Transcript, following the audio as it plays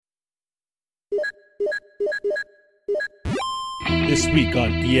This week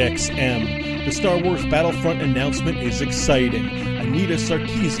on EXM, the Star Wars Battlefront announcement is exciting. Anita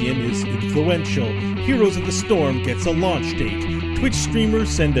Sarkeesian is influential. Heroes of the Storm gets a launch date. Twitch streamers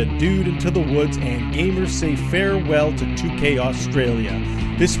send a dude into the woods, and gamers say farewell to 2K Australia.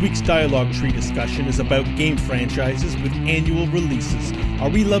 This week's Dialogue Tree discussion is about game franchises with annual releases. Are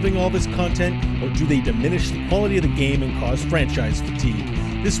we loving all this content, or do they diminish the quality of the game and cause franchise fatigue?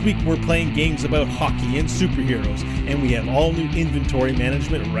 This week we're playing games about hockey and superheroes, and we have all new inventory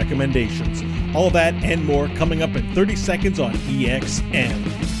management recommendations. All that and more coming up in 30 seconds on EXM.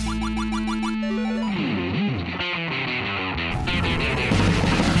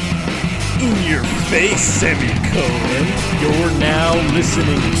 In your face, semicolon. You're now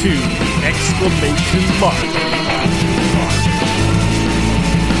listening to exclamation mark.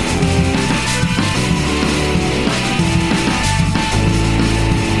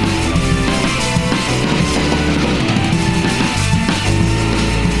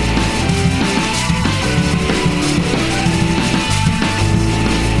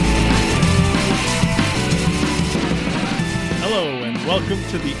 Welcome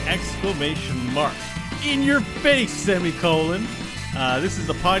to the exclamation mark. In your face, semicolon. This is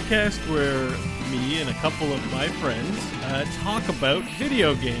a podcast where me and a couple of my friends talk about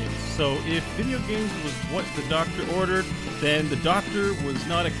video games. So if video games was what the doctor ordered, then the doctor was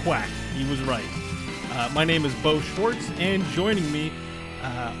not a quack. He was right. My name is Bo Schwartz, and joining me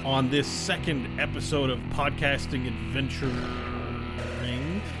on this second episode of Podcasting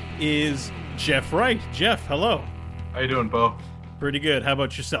Adventuring is Jeff Wright. Jeff, hello. How you doing, Bo? Pretty good. How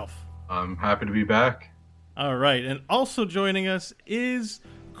about yourself? I'm happy to be back. All right. And also joining us is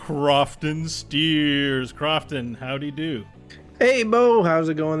Crofton Steers. Crofton, howdy do? Hey, Bo. How's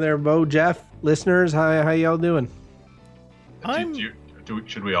it going there, Bo? Jeff, listeners, how y'all doing?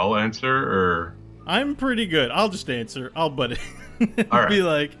 Should we all answer, or? I'm pretty good. I'll just answer. I'll butt it. All right. Be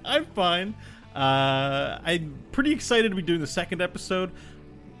like, I'm fine. I'm pretty excited to be doing the second episode.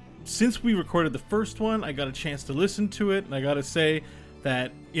 Since we recorded the first one, I got a chance to listen to it, and I got to say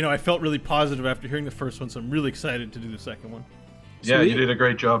that, I felt really positive after hearing the first one, so I'm really excited to do the second one. Yeah, Sweet. you did a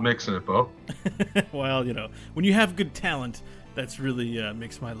great job mixing it, Bo. Well, when you have good talent, that's really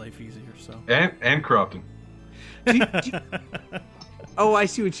makes my life easier. So And Crofton. Oh, I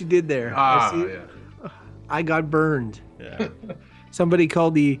see what you did there. Yeah. I got burned. Yeah. Somebody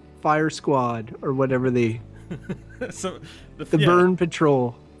called the fire squad, or whatever the burn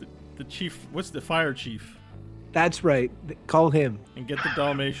patrol. The chief, what's the fire chief? That's right. Call him. And get the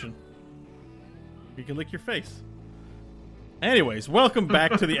Dalmatian. You can lick your face. Anyways, welcome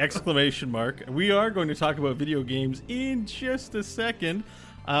back to the exclamation mark. We are going to talk about video games in just a second.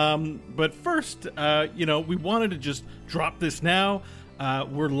 But first, we wanted to just drop this now.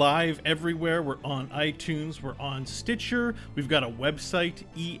 We're live everywhere. We're on iTunes. We're on Stitcher. We've got a website,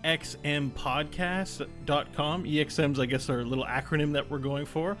 exmpodcast.com. EXM's, I guess, our little acronym that we're going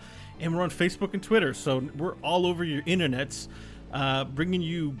for. And we're on Facebook and Twitter. So we're all over your internets, bringing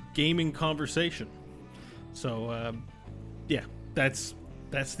you gaming conversation. So, that's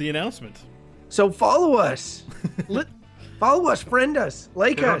the announcement. So follow us. Follow us, friend us,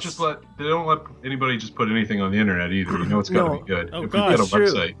 like us. They don't let anybody just put anything on the internet either. It's got to be good. Oh, if God, we get a true.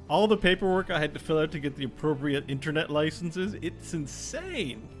 website. All the paperwork I had to fill out to get the appropriate internet licenses, it's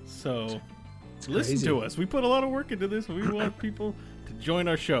insane. So listen crazy. to us. We put a lot of work into this. We want people to join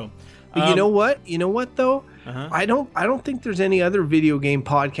our show. But you know what? You know what though? Uh-huh. I don't think there's any other video game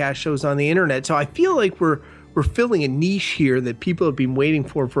podcast shows on the internet. So I feel like we're filling a niche here that people have been waiting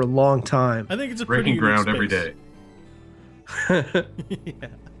for a long time. I think it's a Breaking pretty unique ground every space. day. Yeah.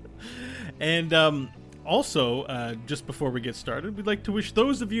 And also, just before we get started, we'd like to wish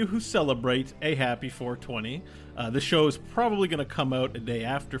those of you who celebrate a happy 420. The show is probably going to come out a day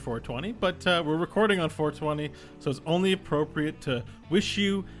after 420, but we're recording on 420, so it's only appropriate to wish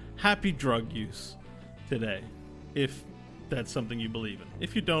you happy drug use today, if that's something you believe in.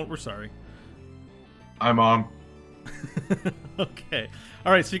 If you don't, we're sorry. Hi, Mom. Okay.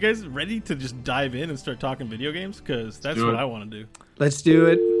 All right, so you guys ready to just dive in and start talking video games? Because that's what I want to do. Let's do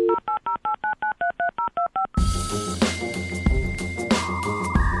it.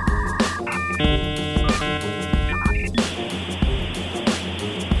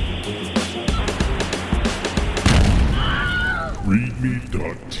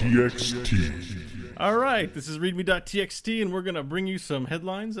 readme.txt. All right, this is readme.txt, and we're going to bring you some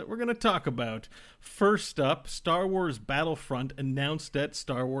headlines that we're going to talk about. First up, Star Wars Battlefront announced at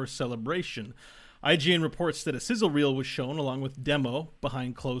Star Wars Celebration. IGN reports that a sizzle reel was shown along with demo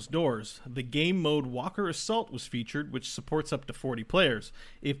behind closed doors. The game mode Walker Assault was featured, which supports up to 40 players.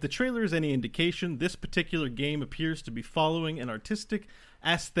 If the trailer is any indication, this particular game appears to be following an artistic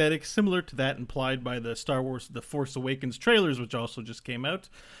aesthetic similar to that implied by the Star Wars The Force Awakens trailers, which also just came out.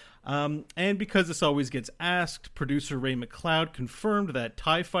 And because this always gets asked, producer Ray McLeod confirmed that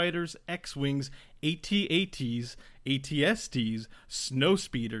TIE Fighters, X-Wings, AT-ATs, ATSTs, snow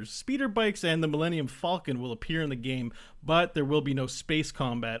speeders, speeder bikes, and the Millennium Falcon will appear in the game, but there will be no space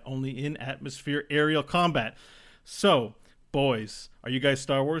combat, only in-atmosphere aerial combat. So, boys, are you guys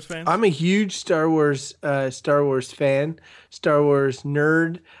Star Wars fans? I'm a huge Star Wars fan, Star Wars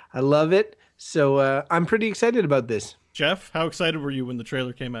nerd. I love it. So I'm pretty excited about this. Jeff, how excited were you when the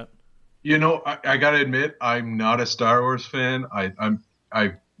trailer came out? You know, I gotta admit, I'm not a Star Wars fan.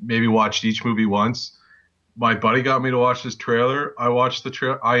 I maybe watched each movie once. My buddy got me to watch this trailer. I watched the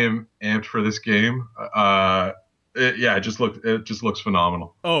trailer. I am amped for this game. It just looks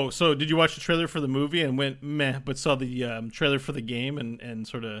phenomenal. Oh, so did you watch the trailer for the movie and went meh, but saw the trailer for the game and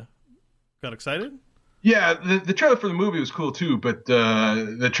sort of got excited? Yeah, the trailer for the movie was cool too, but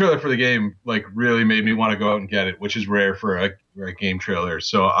the trailer for the game like really made me want to go out and get it, which is rare for a game trailer.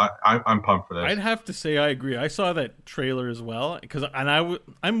 So I'm pumped for this. I'd have to say I agree. I saw that trailer as well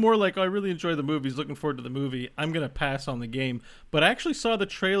I'm more like, I really enjoy the movies, looking forward to the movie. I'm gonna pass on the game, but I actually saw the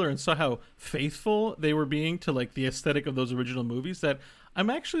trailer and saw how faithful they were being to like the aesthetic of those original movies that I'm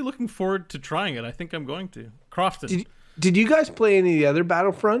actually looking forward to trying it. I think I'm going to. Crofton. Did you guys play any of the other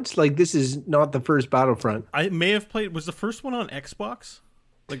Battlefronts? Like, this is not the first Battlefront. I may have played. Was the first one on Xbox?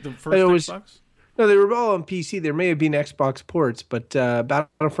 Like the first Xbox? No, they were all on PC. There may have been Xbox ports, but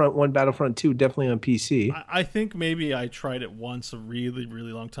Battlefront 1, Battlefront 2, definitely on PC. I think maybe I tried it once a really,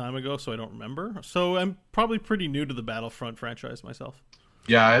 really long time ago, so I don't remember. So I'm probably pretty new to the Battlefront franchise myself.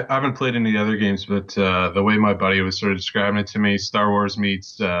 Yeah, I haven't played any other games, but the way my buddy was sort of describing it to me, Star Wars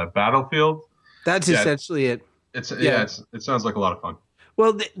meets Battlefield. That's essentially it. It sounds like a lot of fun.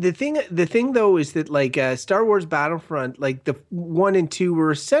 Well, the thing though is that like Star Wars Battlefront, like the 1 and 2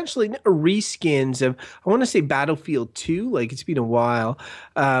 were essentially reskins of, I want to say, Battlefield 2. Like, it's been a while,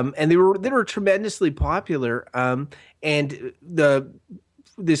 and they were tremendously popular. And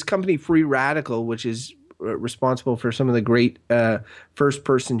this company Free Radical, which is responsible for some of the great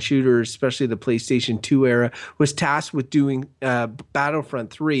first-person shooters, especially the PlayStation 2 era, was tasked with doing Battlefront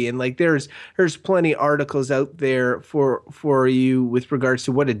 3. And like, there's plenty of articles out there for you with regards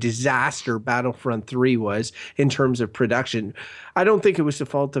to what a disaster Battlefront 3 was in terms of production. I don't think it was the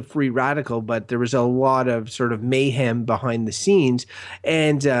fault of Free Radical, but there was a lot of sort of mayhem behind the scenes.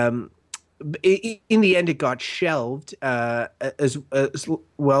 And in the end, it got shelved, as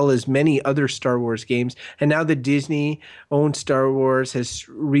well as many other Star Wars games. And now the Disney-owned Star Wars has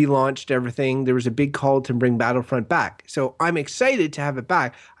relaunched everything. There was a big call to bring Battlefront back. So I'm excited to have it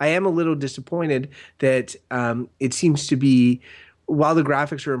back. I am a little disappointed that it seems to be, while the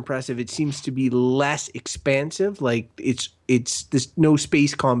graphics are impressive, it seems to be less expansive. Like, it's this no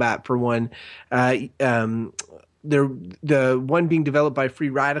space combat for one. The one being developed by Free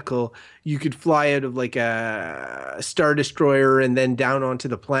Radical, you could fly out of like a Star Destroyer and then down onto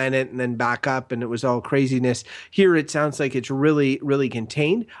the planet and then back up, and it was all craziness. Here it sounds like it's really, really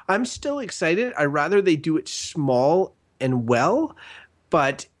contained. I'm still excited. I'd rather they do it small and well,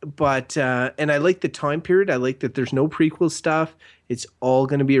 but and I like the time period. I like that there's no prequel stuff. It's all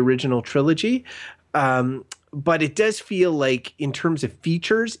going to be original trilogy. But it does feel like, in terms of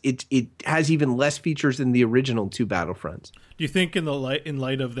features, it has even less features than the original two Battlefronts. Do you think in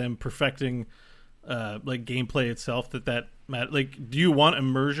light of them perfecting like gameplay itself that matter? Like, do you want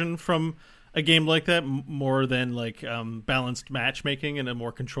immersion from a game like that more than like balanced matchmaking in a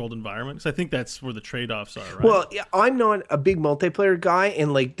more controlled environment? Because I think that's where the trade-offs are, right? Well, yeah, I'm not a big multiplayer guy,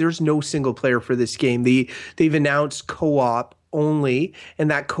 and like, there's no single player for this game. They've announced co-op only, and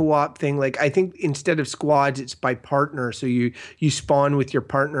that co-op thing, like, I think instead of squads, it's by partner. So you spawn with your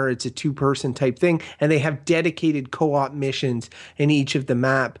partner. It's a 2-person type thing, and they have dedicated co-op missions in each of the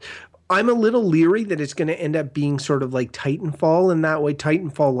map. I'm a little leery that it's going to end up being sort of like Titanfall in that way.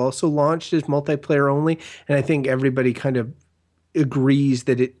 Titanfall also launched as multiplayer only, and I think everybody kind of agrees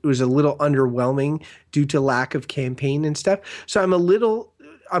that it was a little underwhelming due to lack of campaign and stuff. So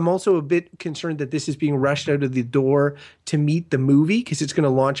I'm also a bit concerned that this is being rushed out of the door to meet the movie, because it's going to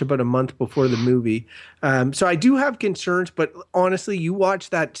launch about a month before the movie. So I do have concerns, but honestly, you watch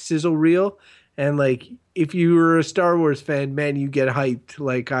that sizzle reel, and like, if you were a Star Wars fan, man, you get hyped.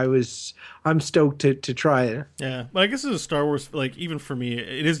 Like, I'm stoked to try it. Yeah, but I guess as a Star Wars, like, even for me,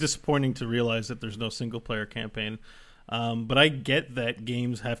 it is disappointing to realize that there's no single player campaign. But I get that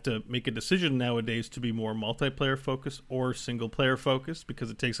games have to make a decision nowadays to be more multiplayer focused or single player focused, because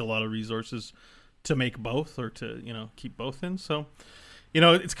it takes a lot of resources to make both, or to, keep both in. So,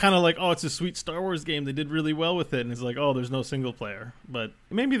 it's kind of like, oh, it's a sweet Star Wars game. They did really well with it. And it's like, oh, there's no single player. But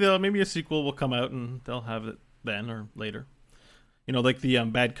maybe a sequel will come out and they'll have it then or later. Like the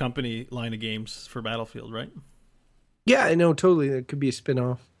Bad Company line of games for Battlefield, right? Yeah, I know, totally. It could be a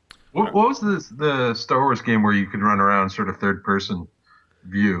spin-off. What was the Star Wars game where you could run around sort of third-person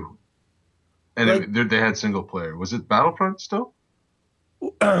view? And they had single player. Was it Battlefront still?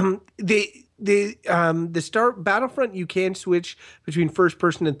 Battlefront, you can switch between first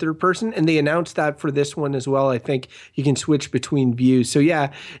person and third person, and they announced that for this one as well. I think you can switch between views. So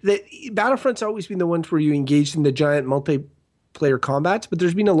yeah, Battlefront's always been the ones where you engage in the giant multiplayer combats, but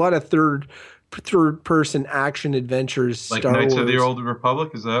there's been a lot of third person action adventures. Like Star Knights Wars. of the Old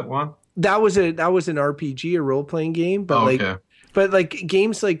Republic, is that one? That was an RPG, a role playing game, but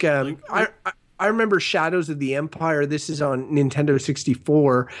games like I remember Shadows of the Empire. This is on Nintendo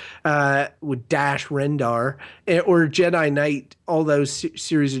 64 with Dash Rendar, or Jedi Knight. All those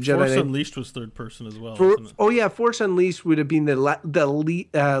series of Jedi Force Knight. Unleashed was third person as well. Wasn't it? Oh yeah, Force Unleashed would have been the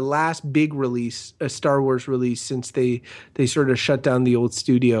last big release, a Star Wars release, since they sort of shut down the old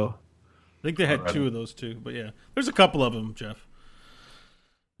studio. I think they had two of those too, but yeah, there's a couple of them, Jeff.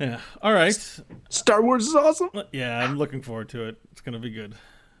 Yeah. All right. Star Wars is awesome. Yeah, I'm looking forward to it. It's gonna be good.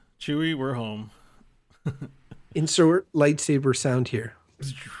 Chewie, we're home. Insert lightsaber sound here.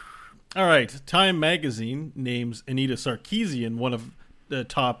 All right. Time magazine names Anita Sarkeesian one of the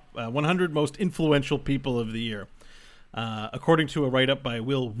top 100 most influential people of the year. According to a write-up by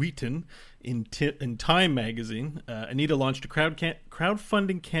Will Wheaton in Time magazine, Anita launched a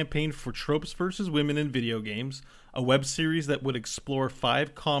crowdfunding campaign for Tropes versus Women in Video Games, a web series that would explore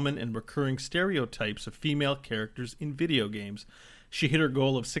 5 common and recurring stereotypes of female characters in video games. She hit her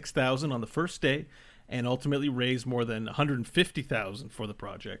goal of 6,000 on the first day and ultimately raised more than 150,000 for the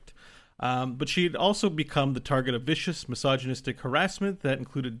project. But she had also become the target of vicious, misogynistic harassment that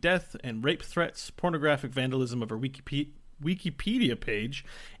included death and rape threats, pornographic vandalism of her Wikipedia page,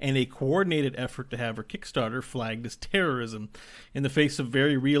 and a coordinated effort to have her Kickstarter flagged as terrorism. In the face of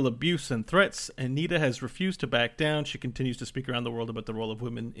very real abuse and threats, Anita has refused to back down. She continues to speak around the world about the role of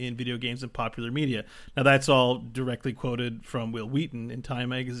women in video games and popular media. Now, that's all directly quoted from Will Wheaton in Time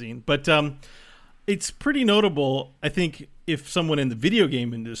magazine. But it's pretty notable, I think, if someone in the video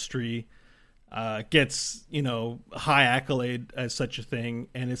game industry gets, high accolade as such a thing.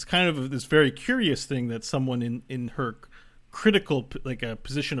 And it's kind of this very curious thing that someone in her critical, like a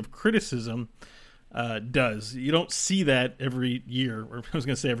position of criticism, does. You don't see that every year, or I was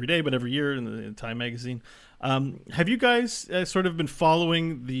going to say every day, but every year in the Time magazine. Have you guys sort of been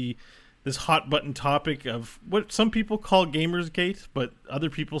following this hot button topic of what some people call Gamersgate, but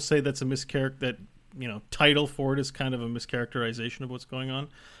other people say that's a mischaracter, that title for it is kind of a mischaracterization of what's going on?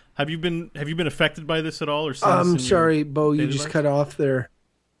 Have you been affected by this at all, or? I'm sorry, Bo, you just cut off there.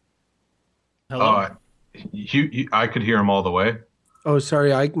 Hello. I could hear him all the way. Oh,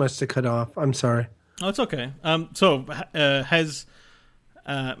 sorry, I must have cut off. I'm sorry. Oh, it's okay. So has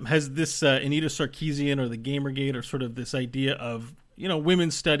this Anita Sarkeesian or the Gamergate, or sort of this idea of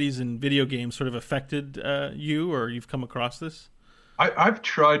women's studies in video games sort of affected you, or you've come across this? I've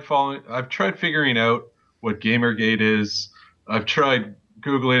tried figuring out what Gamergate is. I've tried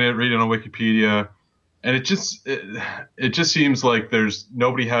Googling it, reading on Wikipedia, and it just seems like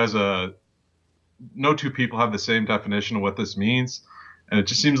no two people have the same definition of what this means, and it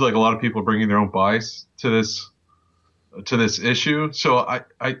just seems like a lot of people are bringing their own bias to this issue. So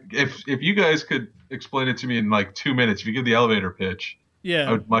if you guys could explain it to me in like 2 minutes, if you give the elevator pitch, yeah,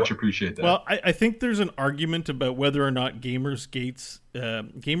 I would much appreciate that. Well, I think there's an argument about whether or not Gamersgate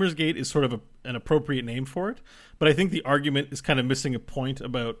is sort of an appropriate name for it, but I think the argument is kind of missing a point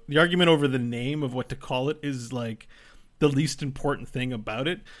about the argument over the name of what to call it is like the least important thing about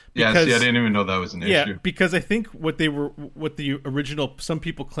it. Because, I didn't even know that was an issue. Yeah, because I think what the original, some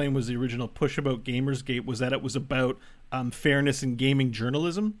people claim was the original push about Gamersgate was that it was about fairness in gaming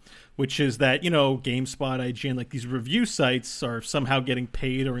journalism, which is that, GameSpot, IGN, like these review sites are somehow getting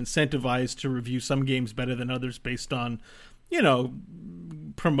paid or incentivized to review some games better than others based on,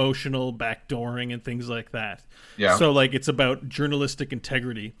 promotional backdooring and things like that. Yeah. So like it's about journalistic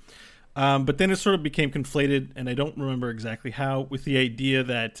integrity. But then it sort of became conflated, and I don't remember exactly how, with the idea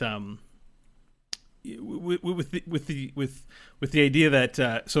that with the idea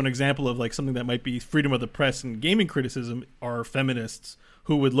that so an example of like something that might be freedom of the press and gaming criticism are feminists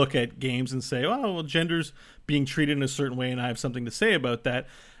who would look at games and say, oh, well, gender's being treated in a certain way, and I have something to say about that.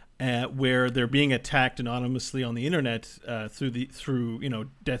 where they're being attacked anonymously on the internet through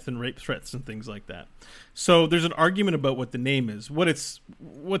death and rape threats and things like that. So there's an argument about what the name is. What's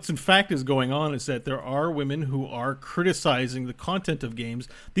in fact is going on is that there are women who are criticizing the content of games.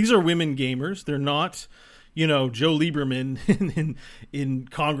 These are women gamers. They're not, Joe Lieberman in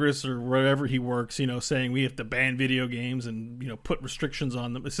Congress or wherever he works, saying we have to ban video games and, put restrictions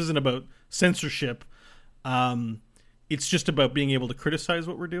on them. This isn't about censorship. It's just about being able to criticize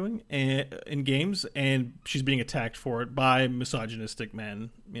what we're doing in games, and she's being attacked for it by misogynistic men,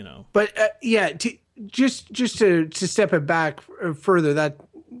 But just to step it back further, that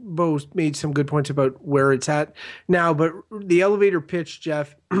Bo made some good points about where it's at now. But the elevator pitch,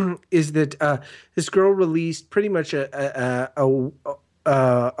 Jeff, is that this girl released pretty much a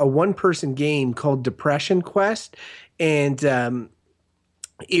one-person game called Depression Quest, and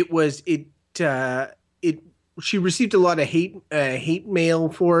she received a lot of hate mail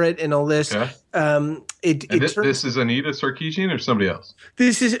for it and all this. Okay. This is Anita Sarkeesian or somebody else?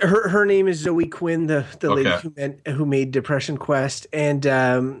 This is her name is Zoe Quinn, the lady who made Depression Quest. And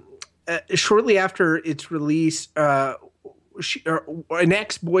shortly after its release, an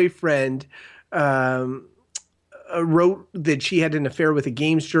ex-boyfriend wrote that she had an affair with a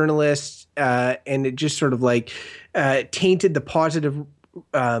games journalist, and it just sort of tainted the positive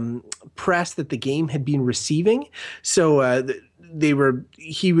press that the game had been receiving. So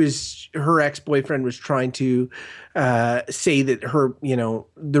her ex-boyfriend was trying to say that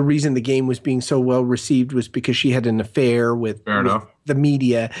the reason the game was being so well received was because she had an affair with the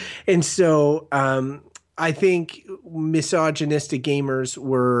media. And so I think misogynistic gamers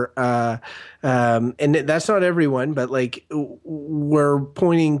were, and that's not everyone, but we're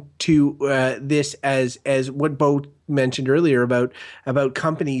pointing to this as what Bo mentioned earlier about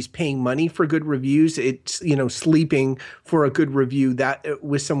companies paying money for good reviews. It's sleeping for a good review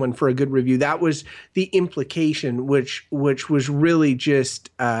with someone for a good review. That was the implication, which was really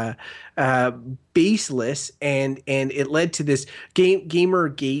just baseless, and it led to this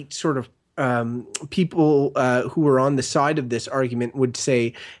Gamergate sort of. People who were on the side of this argument would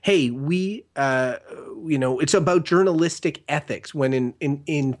say, hey, it's about journalistic ethics, when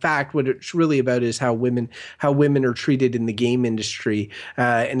in fact what it's really about is how women are treated in the game industry.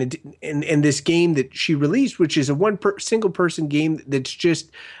 And this game that she released, which is a single person game that's just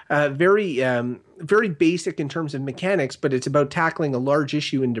very basic in terms of mechanics, but it's about tackling a large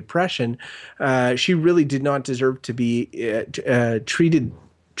issue in depression. She really did not deserve to be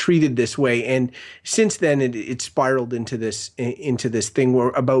treated this way, and since then it spiraled into this thing where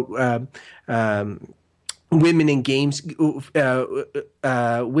about women in games,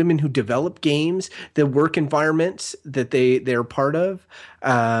 women who develop games, the work environments that they're part of,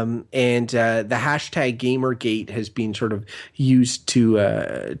 and the hashtag Gamergate has been sort of used to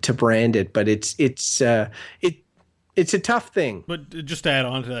brand it, but it's a tough thing. But just to add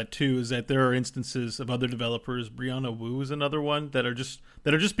on to that too, is that there are instances of other developers. Brianna Wu is another one that are just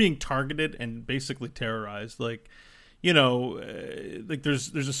being targeted and basically terrorized. There's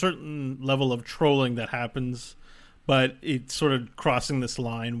a certain level of trolling that happens, but it's sort of crossing this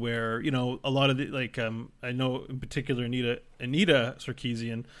line where a lot of the I know in particular Anita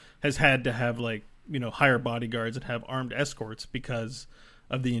Sarkeesian has had to have hire bodyguards and have armed escorts because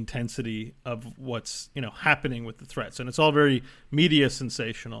of the intensity of what's happening with the threats, and it's all very media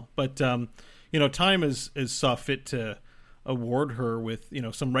sensational. But Time has saw fit to award her with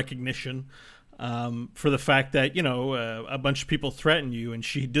some recognition for the fact that a bunch of people threaten you, and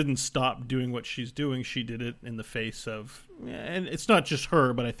she didn't stop doing what she's doing. She did it in the face of, and it's not just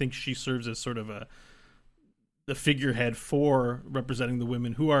her, but I think she serves as sort of the figurehead for representing the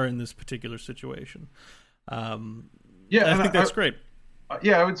women who are in this particular situation. I think that's great.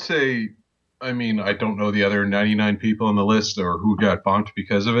 Yeah, I would say, I don't know the other 99 people on the list or who got bumped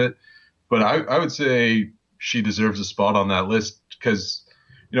because of it, but I would say she deserves a spot on that list because,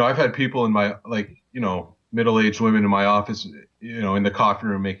 I've had people in my, middle-aged women in my office, in the coffee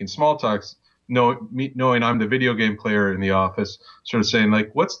room making small talks, knowing I'm the video game player in the office, sort of saying,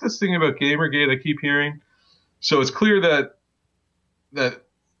 what's this thing about Gamergate I keep hearing? So it's clear that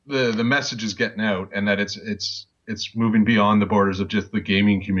the message is getting out, and that it's moving beyond the borders of just the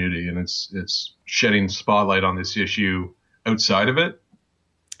gaming community, and it's shedding spotlight on this issue outside of it.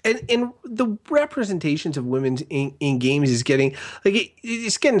 And the representations of women in games is getting like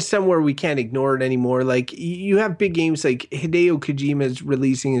it's getting somewhere we can't ignore it anymore. Like you have big games like Hideo Kojima's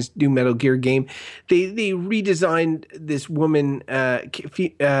releasing his new Metal Gear game. They redesigned this woman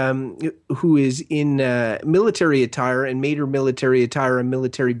who is in military attire and made her military attire a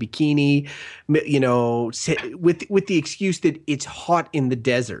military bikini, you know, with the excuse that it's hot in the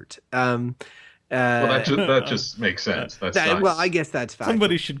desert. Well, that just makes sense. That's nice. Well, I guess that's fine.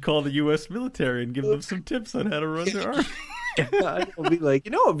 Somebody should call the U.S. military and give them some tips on how to run their army. I'll be like,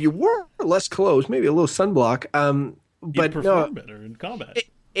 you know, if you wore less clothes, maybe a little sunblock. But you'd perform better in combat.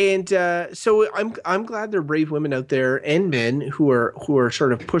 And so I'm glad there are brave women out there and men who are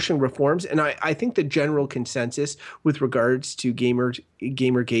sort of pushing reforms. And I think the general consensus with regards to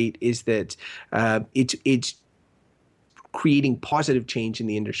Gamergate is that it's creating positive change in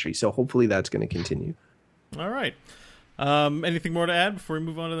the industry. So hopefully that's going to continue. All right. Anything more to add before we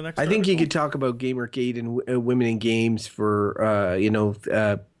move on to the next I think you could talk about Gamergate and women in games for,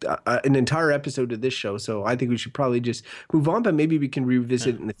 an entire episode of this show. So I think we should probably just move on, but maybe we can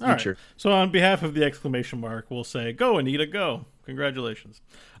revisit in the future. Right. So on behalf of the exclamation mark, we'll say, go, Anita, go. Congratulations.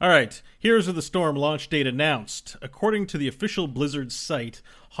 All right. Heroes of the Storm launch date announced. According to the official Blizzard site,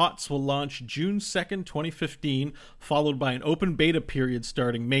 HOTS will launch June 2nd, 2015, followed by an open beta period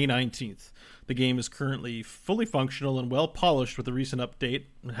starting May 19th. The game is currently fully functional and well polished with a recent update.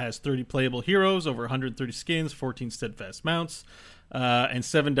 It has 30 playable heroes, over 130 skins, 14 steadfast mounts, and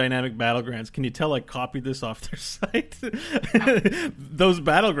 7 dynamic battlegrounds. Can you tell I copied this off their site? Those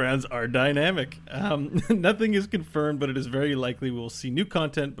battlegrounds are dynamic. Nothing is confirmed, but it is very likely we'll see new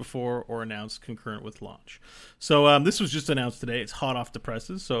content before or announced concurrent with launch. So this was just announced today. It's hot off the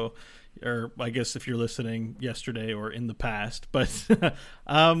presses, so... or I guess if you're listening yesterday or in the past, but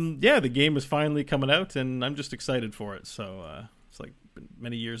the game is finally coming out and I'm just excited for it. So it's like been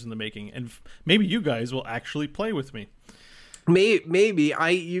many years in the making, and maybe you guys will actually play with me. Maybe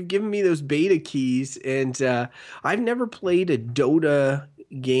you've given me those beta keys, and I've never played a Dota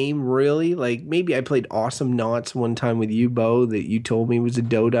game really. Like maybe I played Awesome Knots one time with you, Bo, that you told me was a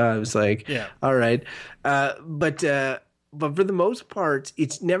Dota. I was like, yeah, all right, but for the most part,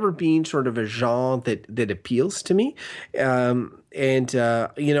 it's never been sort of a genre that appeals to me. I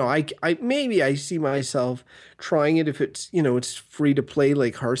maybe I see myself trying it if it's, it's free to play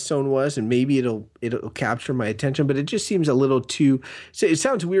like Hearthstone was, and maybe it'll capture my attention, but it just seems a little too, so it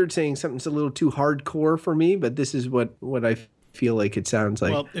sounds weird saying something's a little too hardcore for me, but this is what I feel like it sounds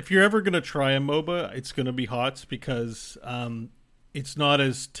like. Well, if you're ever going to try a MOBA, it's going to be HOTS because, it's not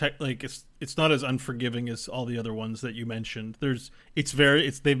as it's not as unforgiving as all the other ones that you mentioned. They've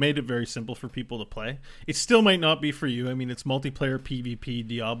made it very simple for people to play. It still might not be for you. I mean, it's multiplayer PvP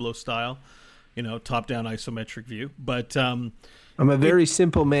Diablo style, top-down isometric view. But I'm a very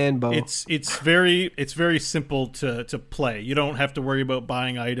simple man, Bo. It's very simple to play. You don't have to worry about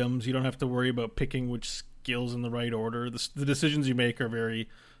buying items. You don't have to worry about picking which skills in the right order. The decisions you make are very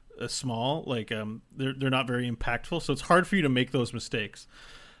small, like they're not very impactful, so it's hard for you to make those mistakes.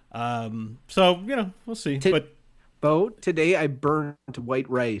 So we'll see. But Bo, today I burned white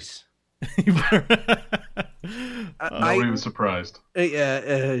rice. Nobody was surprised.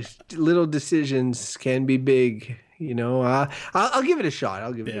 Little decisions can be big. I'll give it a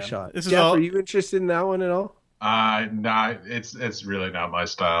shot. Jeff, are you interested in that one at all? Nah, it's really not my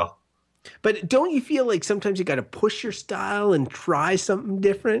style. But don't you feel like sometimes you got to push your style and try something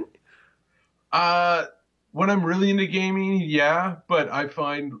different? When I'm really into gaming, yeah, but I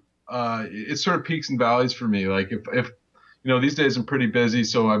find it sort of peaks and valleys for me. Like if these days I'm pretty busy,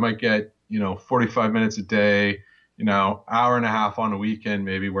 so I might get 45 minutes a day, hour and a half on a weekend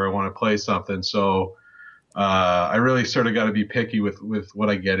maybe where I want to play something. So I really sort of got to be picky with what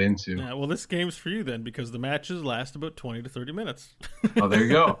I get into. Yeah, well, this game's for you then, because the matches last about 20 to 30 minutes. Oh, there you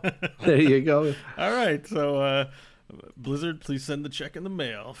go. There you go. All right, so Blizzard, please send the check in the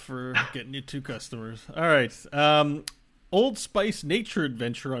mail for getting you 2 customers. All right. Old Spice Nature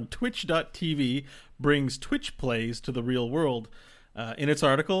Adventure on Twitch.tv brings Twitch plays to the real world. In its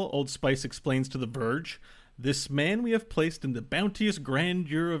article, Old Spice explains to The Verge, "This man we have placed in the bounteous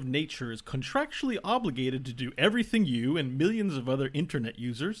grandeur of nature is contractually obligated to do everything you and millions of other internet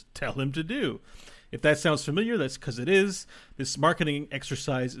users tell him to do." If that sounds familiar, that's because it is. This marketing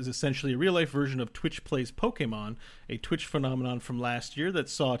exercise is essentially a real-life version of Twitch Plays Pokemon, a Twitch phenomenon from last year that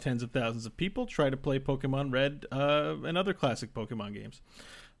saw tens of thousands of people try to play Pokemon Red and other classic Pokemon games.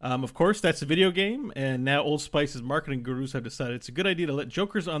 Of course, that's a video game, and now Old Spice's marketing gurus have decided it's a good idea to let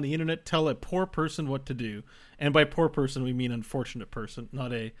jokers on the internet tell a poor person what to do. And by poor person, we mean unfortunate person,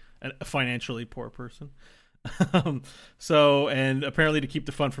 not a financially poor person. Um, so, and apparently to keep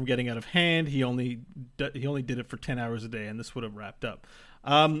the fun from getting out of hand, he only did it for 10 hours a day, and this would have wrapped up.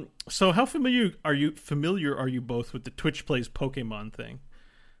 So how familiar are you both with the Twitch plays Pokemon thing?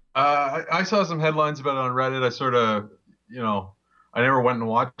 I saw some headlines about it on Reddit. I sort of, I never went and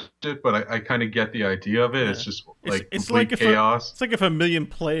watched it, but I kind of get the idea of it. Yeah. It's just It's, like it's complete like if chaos. it's like if a million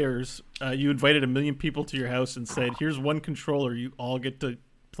players, you invited a million people to your house and said, "Here's one controller, you all get to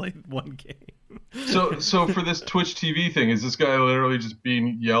play one game." So for this Twitch TV thing, is this guy literally just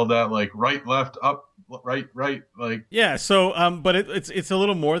being yelled at like right, left, up, right, right, like? Yeah, so but it's a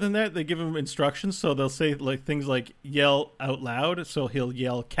little more than that. They give him instructions, so they'll say like things like yell out loud. So he'll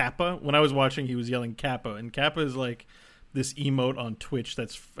yell Kappa. When I was watching, he was yelling Kappa, and Kappa is like this emote on Twitch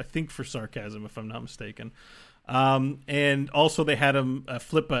that's, I think, for sarcasm, if I'm not mistaken. And also they had him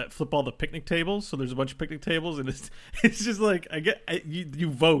flip all the picnic tables. So there's a bunch of picnic tables, and it's just like you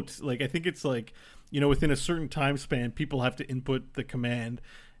vote. Like I think it's like, within a certain time span, people have to input the command,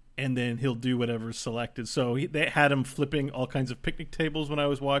 and then he'll do whatever's selected. So they had him flipping all kinds of picnic tables when I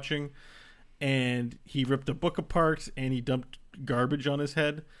was watching, and he ripped a book apart and he dumped garbage on his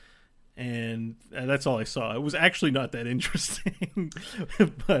head. And that's all I saw. It was actually not that interesting,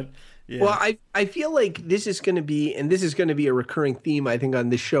 but yeah. Well, I feel like this is going to be, and this is going to be a recurring theme, I think, on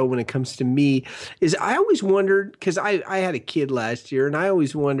this show when it comes to me, is I always wondered, because I had a kid last year, and I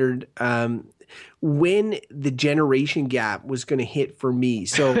always wondered when the generation gap was going to hit for me.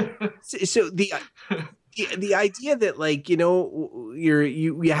 So the idea that, like,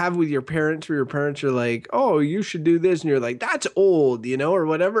 you have with your parents, where your parents are like, oh, you should do this, and you're like, that's old, or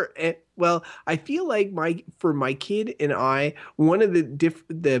whatever. Well, I feel like for my kid and I, one of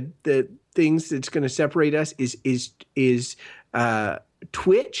the things that's going to separate us is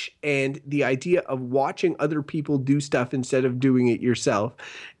Twitch, and the idea of watching other people do stuff instead of doing it yourself.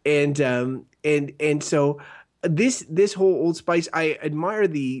 And so this whole Old Spice, I admire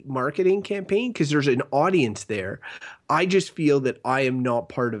the marketing campaign because there's an audience there. I just feel that I am not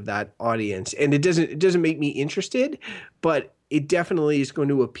part of that audience, and it doesn't make me interested, but it definitely is going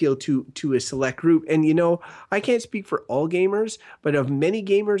to appeal to a select group. And I can't speak for all gamers, but of many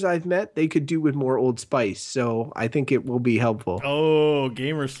gamers I've met, they could do with more Old Spice. So I think it will be helpful. Oh,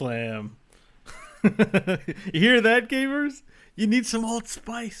 Gamer Slam. You hear that, gamers? You need some Old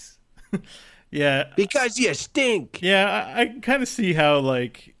Spice. Yeah. Because you stink. Yeah, I kind of see how,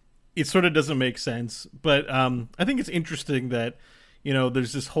 like, it sort of doesn't make sense. But I think it's interesting that,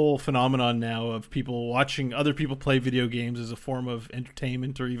 there's this whole phenomenon now of people watching other people play video games as a form of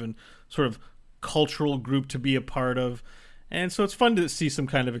entertainment or even sort of cultural group to be a part of. And so it's fun to see some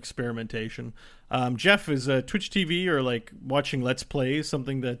kind of experimentation. Jeff, is Twitch TV or like watching Let's Plays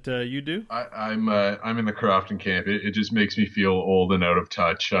something that you do? I'm in the crafting camp. It just makes me feel old and out of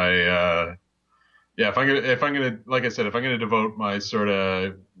touch. Yeah, if I'm gonna like I said, if I'm gonna devote my sort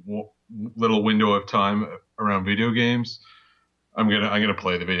of little window of time around video games, I'm gonna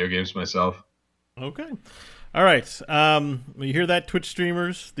play the video games myself. Okay, all right. You hear that, Twitch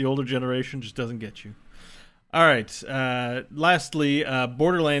streamers? The older generation just doesn't get you. All right. Lastly,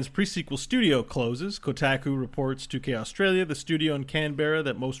 Borderlands pre-sequel studio closes. Kotaku reports 2K Australia, the studio in Canberra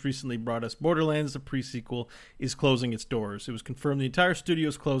that most recently brought us Borderlands, the pre-sequel, is closing its doors. It was confirmed the entire studio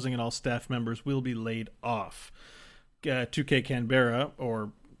is closing and all staff members will be laid off. 2K Canberra,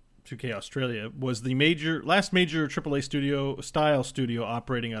 or 2K Australia, was the last major AAA style studio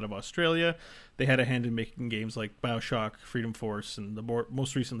operating out of Australia. They had a hand in making games like BioShock, Freedom Force, and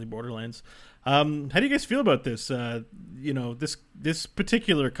most recently Borderlands. How do you guys feel about this? This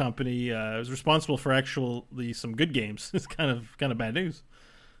particular company is responsible for actually some good games. It's kind of bad news.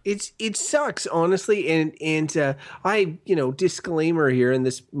 It sucks, honestly, and I disclaimer here, and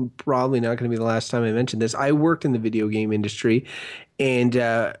this probably not going to be the last time I mention this. I worked in the video game industry, and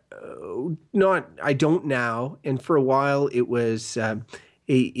I don't now, and for a while it was.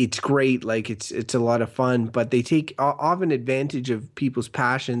 It's great, like it's a lot of fun, but they take often advantage of people's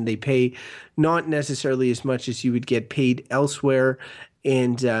passion. They pay not necessarily as much as you would get paid elsewhere,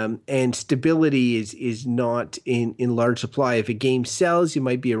 and stability is not in large supply. If a game sells, you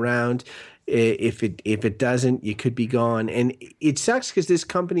might be around. If it doesn't, you could be gone. And it sucks because this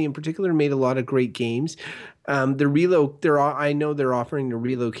company in particular made a lot of great games. I know they're offering to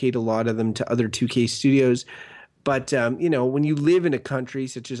relocate a lot of them to other 2K studios. But, when you live in a country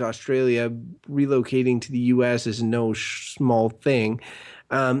such as Australia, relocating to the U.S. is no small thing.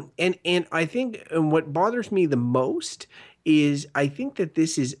 And I think what bothers me the most is I think that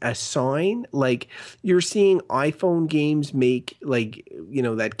this is a sign, like you're seeing iPhone games make, like,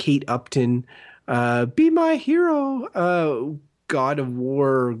 that Kate Upton, be my hero, God of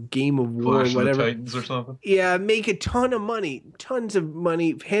War, Game of War, Clash whatever. of the Titans or something. Yeah, make a ton of money, tons of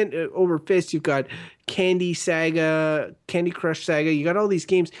money, hand over fist. You've got Candy Crush Saga. You got all these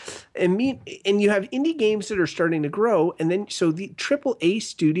games, and you have indie games that are starting to grow. And then so the AAA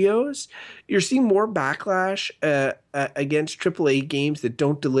studios, you're seeing more backlash against AAA games that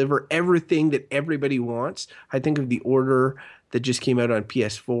don't deliver everything that everybody wants. I think of The Order that just came out on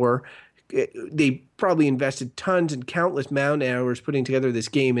PS4. They probably invested tons and countless man hours putting together this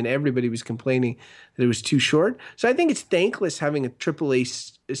game, and everybody was complaining that it was too short. So I think it's thankless having a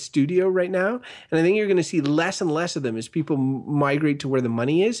AAA studio right now, and I think you're going to see less and less of them as people migrate to where the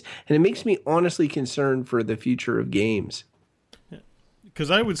money is, and it makes me honestly concerned for the future of games. Because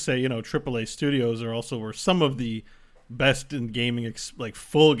I would say, AAA studios are also where some of the best in gaming, like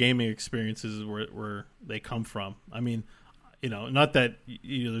full gaming experiences where they come from. I mean, not that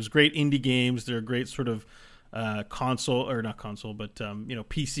there's great indie games. There are great sort of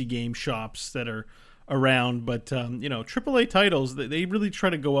PC game shops that are around. But AAA titles, they really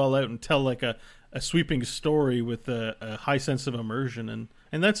try to go all out and tell like a sweeping story with a high sense of immersion, and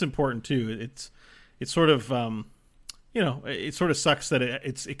that's important too. It's sort of it sort of sucks that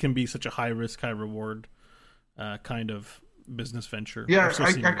it can be such a high risk, high reward kind of business venture. Yeah,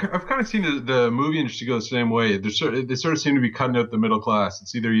 I've kind of seen the movie industry go the same way. They sort of seem to be cutting out the middle class.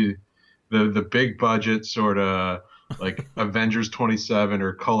 It's either the big budget sort of like Avengers 27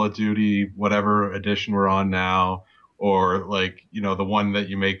 or Call of Duty, whatever edition we're on now, or like the one that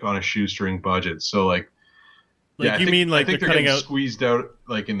you make on a shoestring budget. So I think they're cutting out squeezed out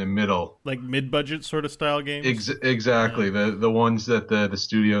like in the middle, like mid-budget sort of style games. Exactly, the ones that the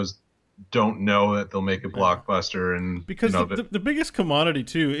studios don't know that they'll make a blockbuster, and because the biggest commodity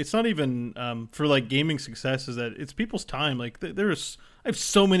too, it's not even for like gaming success, is that it's people's time. Like I have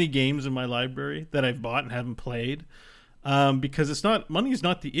so many games in my library that I've bought and haven't played because money is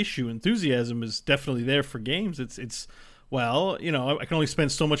not the issue. Enthusiasm is definitely there for games. I can only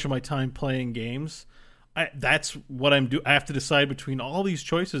spend so much of my time playing games. That's what I'm doing. I have to decide between all these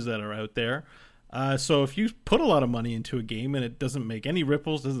choices that are out there. So if you put a lot of money into a game and it doesn't make any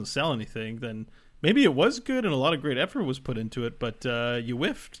ripples, doesn't sell anything, then maybe it was good and a lot of great effort was put into it, but you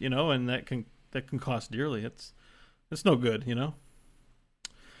whiffed, and that can cost dearly. It's no good,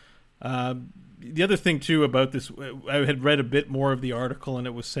 The other thing too about this, I had read a bit more of the article, and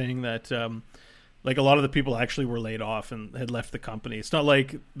it was saying that like a lot of the people actually were laid off and had left the company. It's not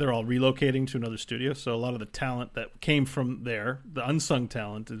like they're all relocating to another studio, so a lot of the talent that came from there, the unsung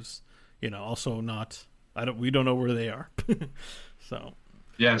talent, is also not. We don't know where they are. So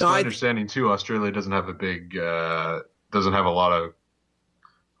yeah, it's my understanding too. Australia doesn't have doesn't have a lot of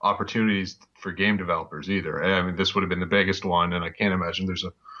opportunities for game developers either. I mean, this would have been the biggest one, and I can't imagine there's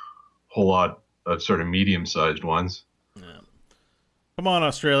a whole lot of sort of medium-sized ones. Yeah. Come on,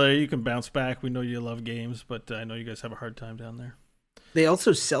 Australia, you can bounce back. We know you love games, but I know you guys have a hard time down there. They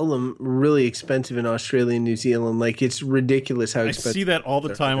also sell them really expensive in Australia and New Zealand. Like, it's ridiculous how expensive. I see that all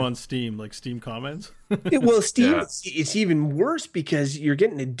the time on Steam, like Steam comments. Well, Steam, yeah. It's even worse because you're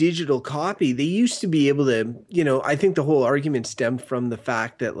getting a digital copy. They used to be able to, I think the whole argument stemmed from the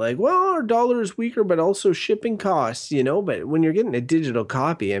fact that like, well, our dollar is weaker, but also shipping costs, but when you're getting a digital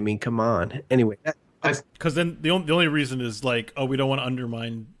copy, I mean, come on. Anyway. Because then the only reason is like, oh, we don't want to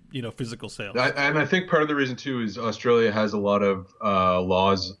undermine physical sales. And I think part of the reason too is Australia has a lot of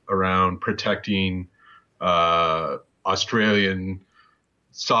laws around protecting Australian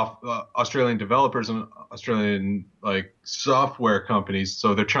developers and Australian like software companies.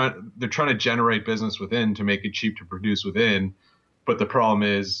 So they're trying to generate business within to make it cheap to produce within. But the problem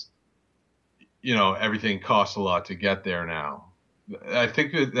is, everything costs a lot to get there now. I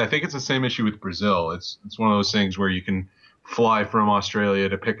think it's the same issue with Brazil. It's one of those things where you can fly from Australia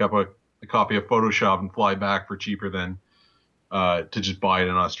to pick up a copy of Photoshop and fly back for cheaper than to just buy it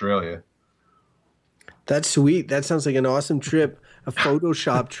in Australia. That's sweet. That sounds like an awesome trip, a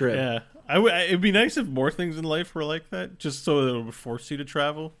Photoshop trip. Yeah, it'd be nice if more things in life were like that, just so that it would force you to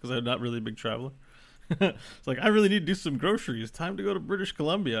travel, because I'm not really a big traveler. It's like, I really need to do some groceries. Time to go to British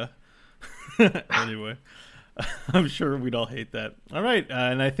Columbia. Anyway. I'm sure we'd all hate that. All right,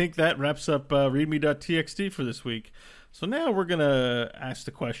 and I think that wraps up readme.txt for this week. So now we're going to ask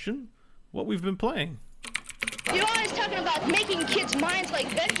the question, what we've been playing. You're always talking about making kids' minds like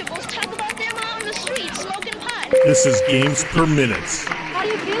vegetables. Talk about them out on the street smoking pot. This is Games Per Minute. How do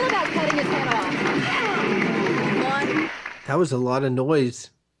you feel about cutting his head off? That was a lot of noise.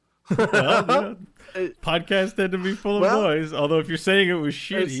 Well, podcast had to be full of noise, although if you're saying it was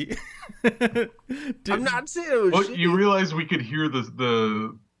shitty... I'm not saying it was shitty. You realize we could hear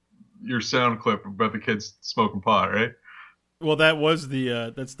your sound clip about the kids smoking pot, right? Well, that was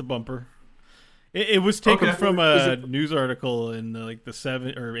that's the bumper. It was taken from a news article in like the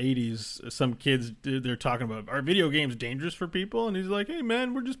 70s or 80s. Some kids, they're talking about, are video games dangerous for people? And he's like, hey,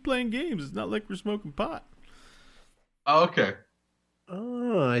 man, we're just playing games. It's not like we're smoking pot. Oh, okay.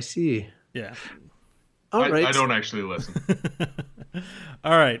 Oh, I see. Yeah. All right. I don't actually listen.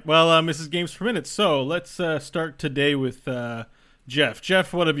 All right. Well, Mrs. Games per Minute. So let's start today with Jeff.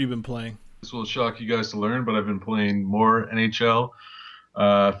 Jeff, what have you been playing? This will shock you guys to learn, but I've been playing more NHL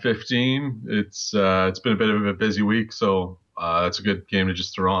 15. It's been a bit of a busy week, so it's a good game to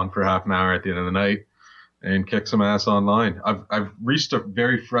just throw on for half an hour at the end of the night and kick some ass online. I've reached a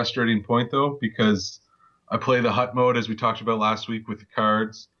very frustrating point though, because I play the hut mode as we talked about last week with the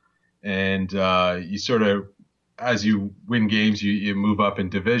cards, and you sort of, as you win games, you move up in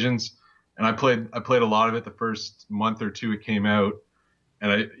divisions. And I played a lot of it the first month or two it came out,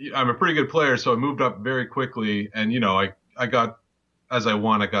 and I'm a pretty good player, so I moved up very quickly. And I got, as I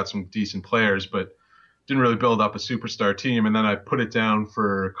won, I got some decent players, but didn't really build up a superstar team. And then I put it down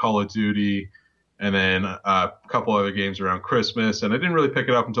for Call of Duty, and then a couple other games around Christmas, and I didn't really pick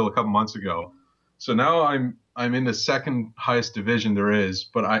it up until a couple months ago. So now I'm in the second highest division there is,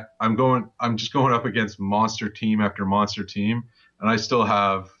 but I'm just going up against monster team after monster team, and I still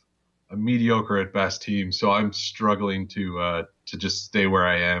have a mediocre at best team. So I'm struggling to just stay where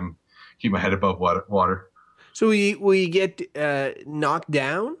I am, keep my head above water. So will you get knocked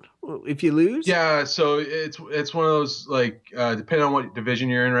down if you lose? Yeah, so it's one of those, like, depending on what division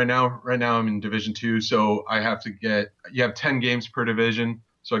you're in right now. Right now I'm in Division 2, so you have 10 games per division,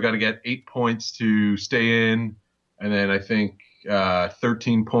 so I got to get 8 points to stay in, and then I think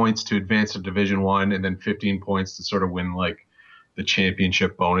 13 points to advance to Division 1, and then 15 points to sort of win, like, the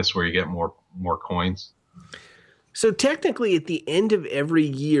championship bonus where you get more coins. So technically, at the end of every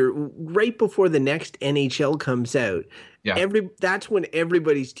year, right before the next NHL comes out, that's when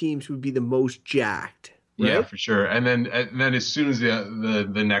everybody's teams would be the most jacked. Right? Yeah, for sure. And then as soon as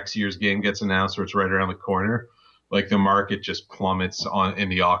the next year's game gets announced, or it's right around the corner, like the market just plummets in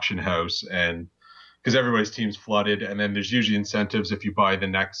the auction house, and because everybody's team's flooded. And then there's usually incentives if you buy the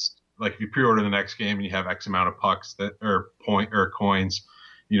next, like if you pre-order the next game and you have X amount of pucks or coins,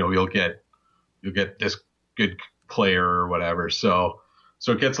 you'll get this good player or whatever. So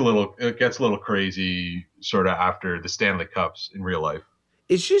it gets a little crazy sort of after the Stanley Cups in real life.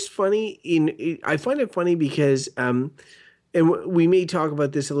 It's just funny. I find it funny because, and we may talk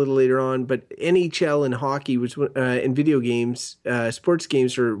about this a little later on, but NHL and hockey was in video games, sports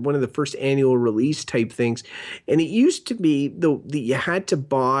games are one of the first annual release type things, and it used to be that you had to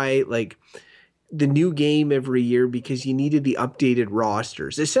buy like the new game every year because you needed the updated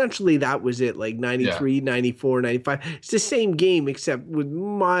rosters. Essentially, that was it, like 93, 94, 95. It's the same game except with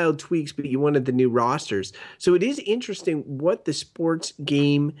mild tweaks, but you wanted the new rosters. So it is interesting what the sports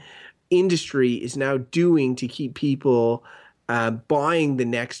game industry is now doing to keep people buying the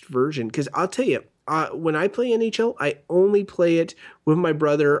next version. Because I'll tell you, when I play NHL, I only play it with my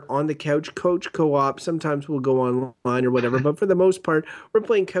brother on the couch, coach co-op. Sometimes we'll go online or whatever, but for the most part, we're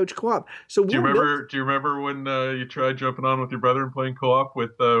playing couch co-op. So do you remember when you tried jumping on with your brother and playing co-op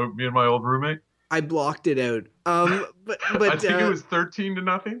with me and my old roommate? I blocked it out. But I think it was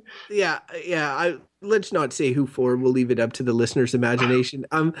 13-0. Yeah. Let's not say who for. We'll leave it up to the listener's imagination.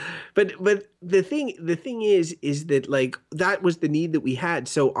 But the thing is that, like, that was the need that we had.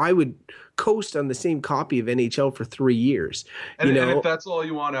 So I would coast on the same copy of NHL for 3 years. And if that's all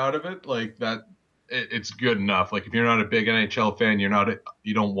you want out of it, like that, it's good enough. Like if you're not a big NHL fan, you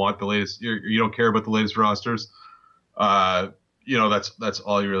don't want the latest. You don't care about the latest rosters. That's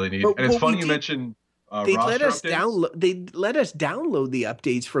all you really need. And it's funny you mentioned they roster let us updates. They let us download the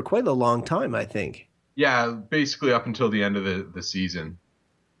updates for quite a long time, I think. Yeah, basically up until the end of the season.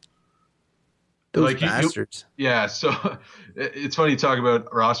 Those bastards. Yeah, so it's funny you talk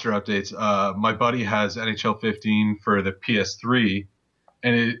about roster updates. My buddy has NHL 15 for the PS3,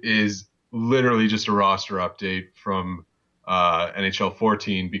 and it is literally just a roster update from NHL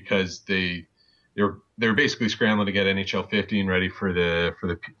 14 because they're basically scrambling to get NHL 15 ready for the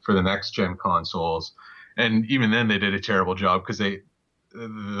next gen consoles, and even then they did a terrible job because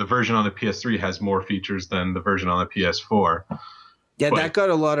the version on the PS3 has more features than the version on the PS4. Yeah, that got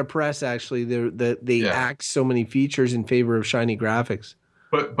a lot of press actually. They axed so many features in favor of shiny graphics.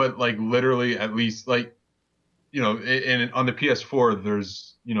 But like literally, at least like and on the PS4,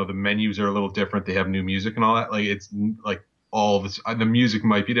 there's the menus are a little different. They have new music and all that. Like it's like all this. The music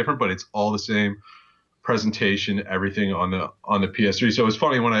might be different, but it's all the same presentation, everything on the PS3. So it was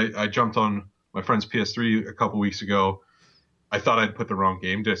funny when I jumped on my friend's PS3 a couple weeks ago. I thought I'd put the wrong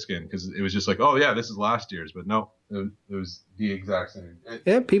game disc in because it was just like, oh yeah, this is last year's, but no, It was the exact same.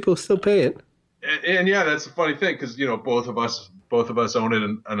 Yeah, people still pay it. And yeah, that's the funny thing because both of us own it,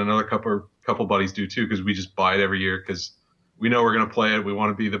 and another couple buddies do too because we just buy it every year because we know we're gonna play it. We want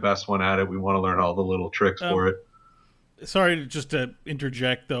to be the best one at it. We want to learn all the little tricks for it. Sorry, just to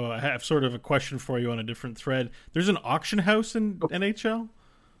interject though, I have sort of a question for you on a different thread. There's an auction house in NHL.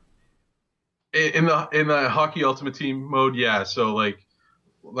 In the Hockey Ultimate Team mode, yeah. So like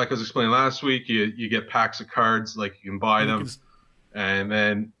I was explaining last week, you get packs of cards, like you can buy them. And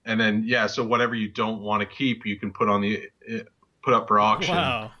then yeah, so whatever you don't want to keep, you can put up for auction.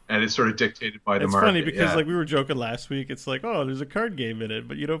 Wow. And it's sort of dictated by the market. It's funny because like we were joking last week, it's like, oh, there's a card game in it,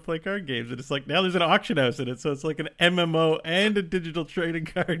 but you don't play card games. And it's like now there's an auction house in it, so it's like an MMO and a digital trading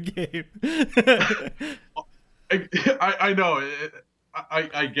card game. I know.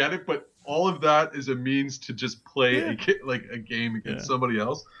 I get it, but all of that is a means to just play a game against somebody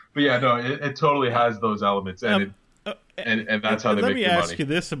else. But yeah, no, it totally has those elements, and and that's how they make the money. Let me ask you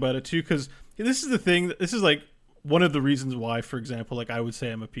this about it too, because this is the thing. This is like one of the reasons why, for example, like I would say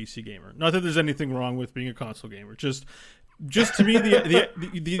I'm a PC gamer. Not that there's anything wrong with being a console gamer. Just to me,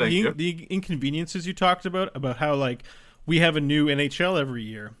 the inconveniences you talked about how like we have a new NHL every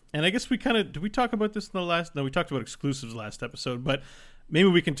year, and I guess we kind of did we talk about this in the last? No, we talked about exclusives last episode, but maybe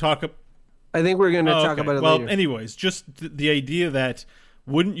we can talk. I think we're going to talk about it later. Well, anyways, just the idea that.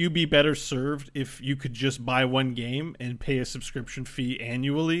 Wouldn't you be better served if you could just buy one game and pay a subscription fee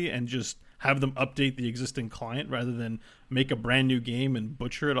annually and just have them update the existing client rather than make a brand new game and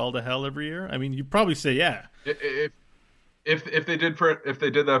butcher it all to hell every year? I mean, you'd probably say yeah. If they did that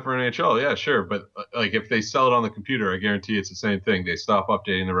for NHL, yeah, sure. But like if they sell it on the computer, I guarantee it's the same thing. They stop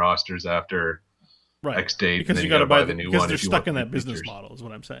updating the rosters after X date, because and then you got to buy the new one. Because they're stuck in that business model, is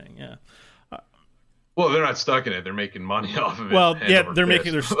what I'm saying. Yeah. Well, they're not stuck in it. They're making money off of it. Well, yeah,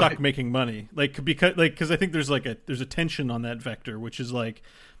 they're stuck making money. Because I think there's a tension on that vector, which is like,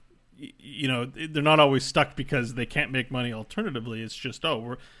 they're not always stuck because they can't make money alternatively. It's just,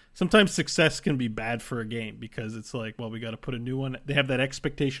 sometimes success can be bad for a game because it's like, well, we got to put a new one. They have that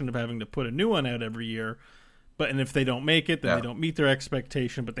expectation of having to put a new one out every year. And if they don't make it, then they don't meet their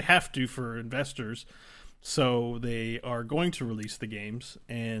expectation, but they have to for investors. So they are going to release the games,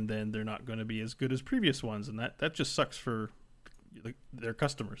 and then they're not going to be as good as previous ones, and that just sucks for their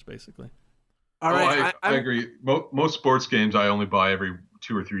customers, basically. All right, I agree. Most sports games I only buy every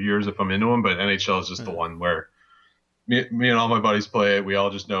 2 or 3 years if I'm into them, but NHL is just the one where me and all my buddies play it. We all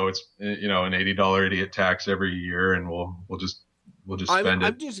just know it's an $80 idiot tax every year, and we'll just spend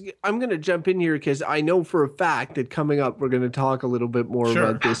it. I'm going to jump in here because I know for a fact that coming up we're going to talk a little bit more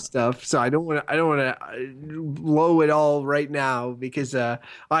about this stuff. So I don't want to blow it all right now because I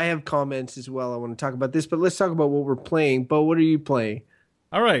have comments as well. I want to talk about this, but let's talk about what we're playing. Bo, what are you playing?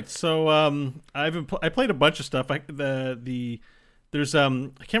 All right, so I played a bunch of stuff. There's I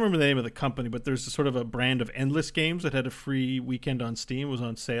can't remember the name of the company, but there's sort of a brand of Endless games that had a free weekend on Steam. It was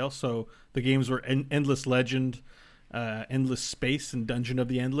on sale, so the games were Endless Legend, Endless Space, and Dungeon of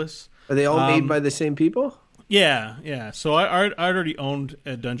the Endless. Are they all made by the same people? Yeah. So I already owned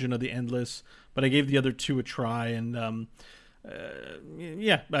a Dungeon of the Endless, but I gave the other two a try, and I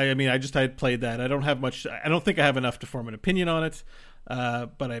had played that. I don't think I have enough to form an opinion on it.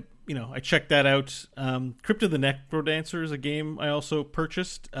 But I checked that out. Crypt of the Necrodancer is a game I also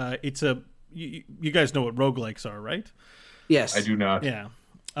purchased. It's you guys know what roguelikes are, right? Yes. I do not. Yeah.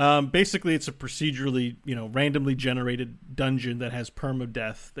 Basically it's a procedurally, randomly generated dungeon that has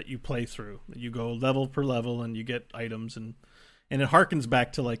permadeath that you play through. You go level per level and you get items, and it harkens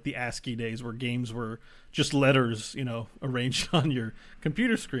back to like the ASCII days where games were just letters, arranged on your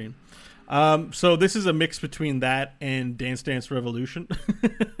computer screen. So this is a mix between that and Dance Dance Revolution,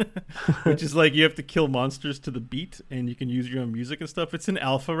 which is like you have to kill monsters to the beat, and you can use your own music and stuff. It's in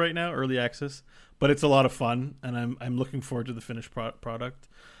alpha right now, early access, but it's a lot of fun, and I'm looking forward to the finished product.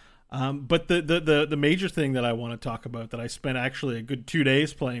 But the major thing that I want to talk about that I spent actually a good 2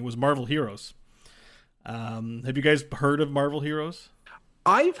 days playing was Marvel Heroes. Have you guys heard of Marvel Heroes?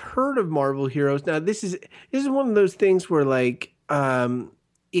 I've heard of Marvel Heroes. Now this is one of those things where like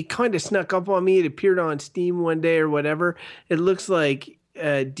it kind of snuck up on me. It appeared on Steam one day or whatever. It looks like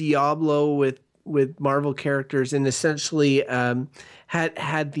Diablo with Marvel characters, and essentially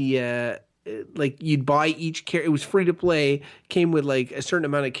had the like you'd buy each character. It was free to play. Came with like a certain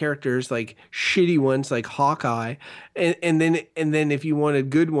amount of characters, like shitty ones like Hawkeye, and then if you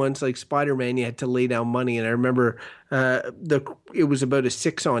wanted good ones like Spider-Man, you had to lay down money. And I remember it was about a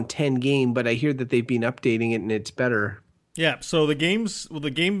 6-on-10 game, but I hear that they've been updating it and it's better. Yeah, so the game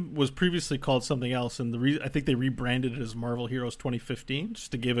was previously called something else, and I think they rebranded it as Marvel Heroes 2015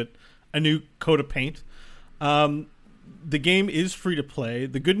 just to give it a new coat of paint. The game is free to play.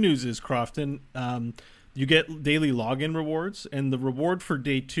 The good news is, Crofton, you get daily login rewards, and the reward for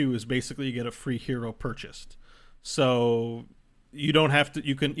day 2 is basically you get a free hero purchased. So you don't have to.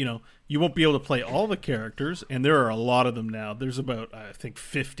 You won't be able to play all the characters, and there are a lot of them now. There's about, I think,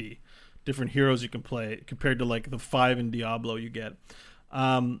 50 different heroes you can play compared to like the 5 in Diablo you get.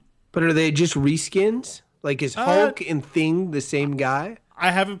 But are they just reskins? Like, is Hulk and Thing the same guy?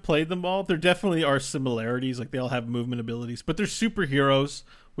 I haven't played them all. There definitely are similarities. Like, they all have movement abilities, but they're superheroes,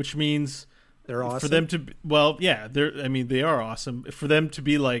 which means they're awesome. For them to, they are awesome. For them to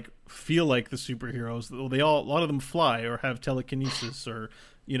be like, feel like the superheroes, a lot of them fly or have telekinesis or,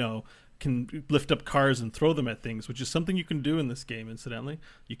 can lift up cars and throw them at things, which is something you can do in this game, incidentally.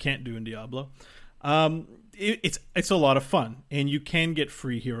 You can't do in Diablo. It's a lot of fun, and you can get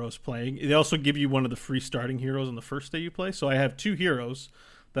free heroes playing. They also give you one of the free starting heroes on the first day you play. So I have 2 heroes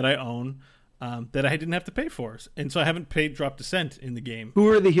that I own that I didn't have to pay for, and so I haven't dropped a cent in the game. Who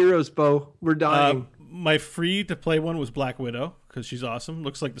are the heroes, Bo? We're dying. My free to play one was Black Widow because she's awesome.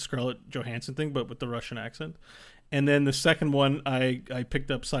 Looks like the Scarlett Johansson thing, but with the Russian accent. And then the second one, I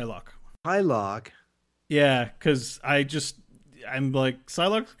picked up Psylocke. Psylocke? Yeah, because I'm like,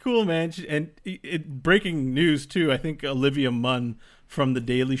 Psylocke's cool, man. And breaking news, too, I think Olivia Munn from The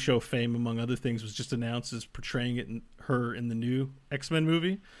Daily Show fame, among other things, was just announced as portraying her in the new X-Men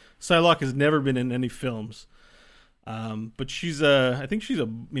movie. Psylocke has never been in any films. But I think she's the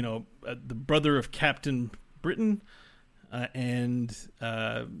brother of Captain Britain. And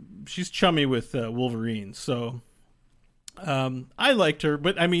she's chummy with Wolverine. So I liked her.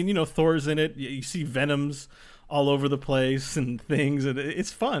 But, Thor's in it. You see Venom's all over the place and things, and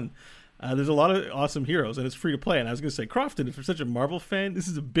it's fun. There's a lot of awesome heroes, and it's free to play. And I was going to say, Crofton, if you're such a Marvel fan, this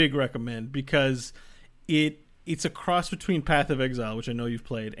is a big recommend because it's a cross between Path of Exile, which I know you've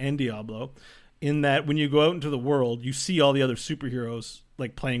played, and Diablo, in that when you go out into the world, you see all the other superheroes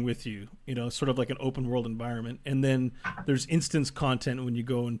like playing with you, sort of like an open world environment. And then there's instance content when you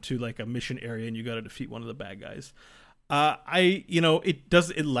go into like a mission area and you got to defeat one of the bad guys.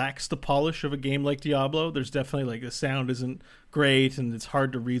 It lacks the polish of a game like Diablo. There's definitely like the sound isn't great and it's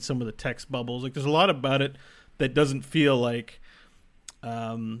hard to read some of the text bubbles. Like there's a lot about it that doesn't feel like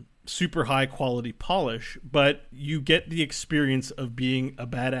super high quality polish, but you get the experience of being a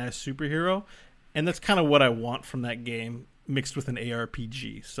badass superhero. And that's kind of what I want from that game mixed with an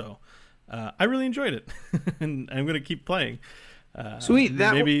ARPG. So I really enjoyed it and I'm going to keep playing. Sweet.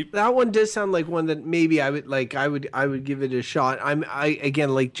 That one does sound like one that maybe I would give it a shot. I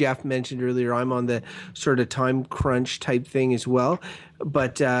again, like Jeff mentioned earlier, I'm on the sort of time crunch type thing as well.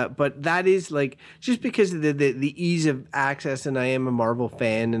 But that is like just because of the ease of access, and I am a Marvel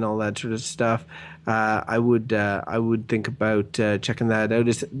fan and all that sort of stuff. I would think about checking that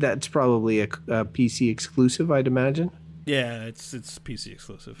out. That's probably a PC exclusive, I'd imagine. Yeah, it's PC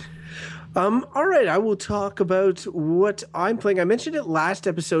exclusive. All right, I will talk about what I'm playing. I mentioned it last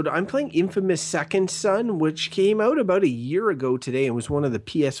episode. I'm playing Infamous Second Son, which came out about a year ago today and was one of the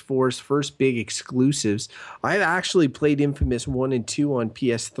PS4's first big exclusives. I've actually played Infamous 1 and 2 on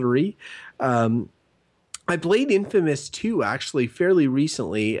PS3. I played Infamous 2 actually fairly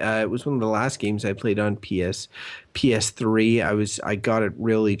recently. It was one of the last games I played on PS3. I got it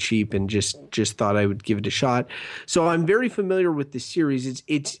really cheap and just thought I would give it a shot. So I'm very familiar with the series.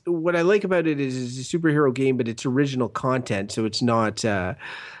 It's what I like about it is it's a superhero game, but it's original content, so it's not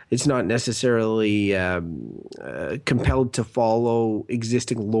necessarily compelled to follow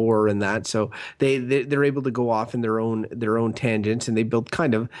existing lore and that. So they're able to go off in their own tangents, and they build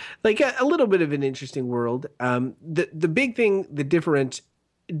kind of like a little bit of an interesting world. The big thing that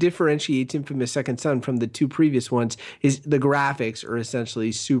differentiates Infamous Second Son from the 2 previous ones is the graphics are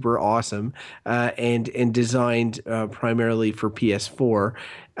essentially super awesome and designed primarily for PS4.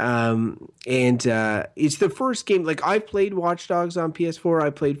 It's the first game, like I've played Watch Dogs on PS4. I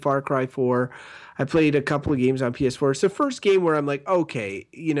played Far Cry 4. I played a couple of games on PS4. It's the first game where I'm like, okay,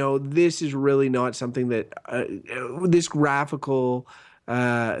 this is really not something that this graphical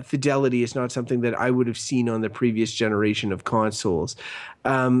fidelity is not something that I would have seen on the previous generation of consoles.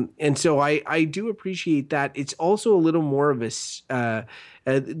 And so I do appreciate that. It's also a little more of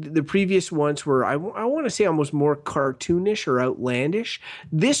the previous ones were, I want to say almost more cartoonish or outlandish.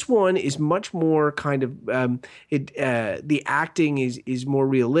 This one is much more kind of, the acting is more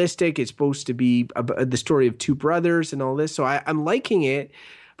realistic. It's supposed to be the story of 2 brothers and all this. So I'm liking it.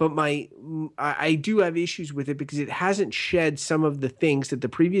 But I do have issues with it because it hasn't shed some of the things that the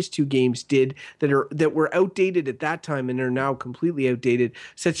previous 2 games did that were outdated at that time and are now completely outdated,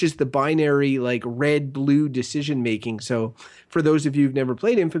 such as the binary like red-blue decision making. So for those of you who've never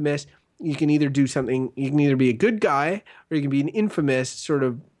played Infamous, You can either do something. You can either be a good guy or you can be an infamous sort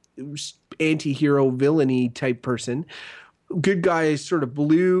of anti-hero villainy type person. Good guy is sort of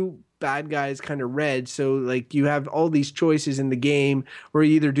blue, bad guy is kind of red. So like you have all these choices in the game where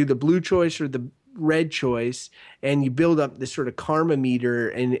you either do the blue choice or the red choice, and you build up this sort of karma meter,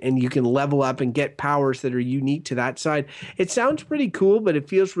 and you can level up and get powers that are unique to that side. It sounds pretty cool, but it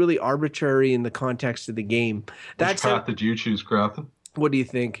feels really arbitrary in the context of the game. Which path did you choose, Crafton? What do you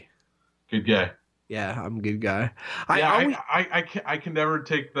think? Good guy. Yeah, I'm a good guy. I can never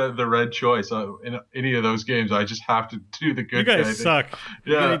take the red choice in any of those games. I just have to do the good guy. You guys suck.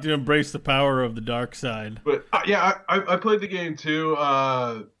 Yeah. You need to embrace the power of the dark side. But I played the game too.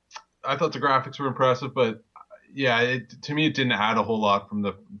 I thought the graphics were impressive, but yeah, to me it didn't add a whole lot from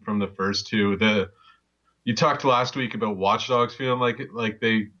the first two. You talked last week about Watch Dogs feeling like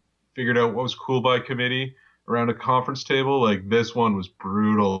they figured out what was cool by committee around a conference table. Like this one was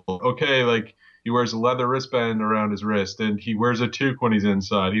brutal. Okay, like he wears a leather wristband around his wrist, and he wears a toque when he's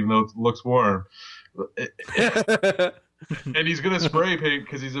inside, even though it looks warm. And he's gonna spray paint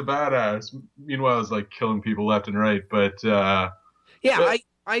because he's a badass. Meanwhile, he's like killing people left and right. But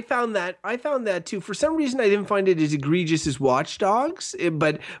I found that too. For some reason, I didn't find it as egregious as Watch Dogs,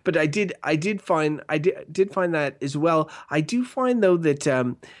 but I did find that as well. I do find though that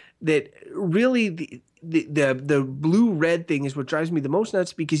that really the blue red thing is what drives me the most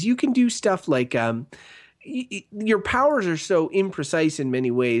nuts, because you can do stuff like your powers are so imprecise in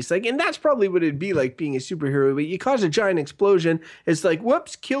many ways. Like, and that's probably what it'd be like being a superhero. But you cause a giant explosion. It's like,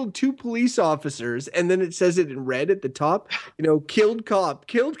 whoops, killed 2 police officers. And then it says it in red at the top, killed cop,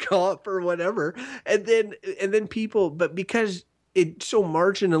 or whatever. And then people, but because it so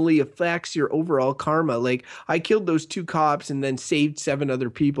marginally affects your overall karma. Like, I killed those 2 cops and then saved 7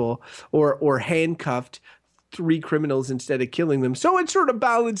 other people, or handcuffed 3 criminals instead of killing them. So it sort of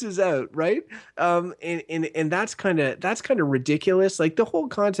balances out, right? And that's kind of ridiculous. Like, the whole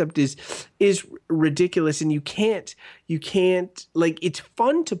concept is ridiculous, and you can't like, it's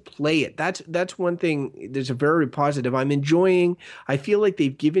fun to play it. That's one thing. There's a very positive. I feel like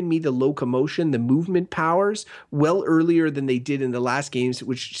they've given me the locomotion, the movement powers well earlier than they did in the last games,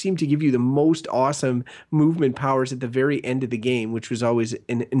 which seemed to give you the most awesome movement powers at the very end of the game, which was always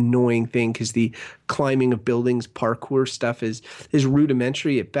an annoying thing because the climbing of buildings, parkour stuff is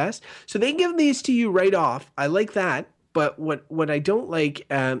rudimentary at best. So they give these to you right off. I like that. But what I don't like,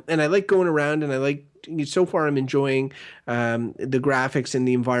 and I like going around, and I like, so far I'm enjoying the graphics and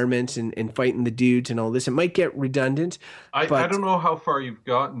the environments and fighting the dudes and all this. It might get redundant. I don't know how far you've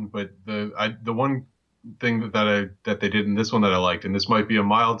gotten, but the one thing that they did in this one that I liked, and this might be a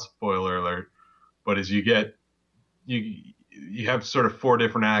mild spoiler alert, but is you have sort of 4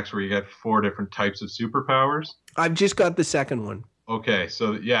 different acts where you get 4 different types of superpowers. I've just got the second one. Okay,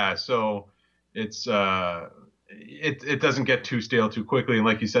 so yeah, so it's it doesn't get too stale too quickly, and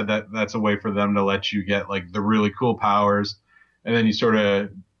like you said, that's a way for them to let you get like the really cool powers, and then you sort of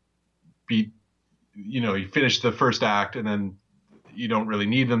you finish the first act, and then you don't really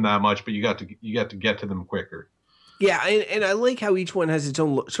need them that much, but you got to get to them quicker. Yeah, and I like how each one has its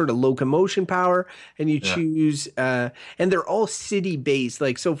own sort of locomotion power, and you choose, and they're all city based.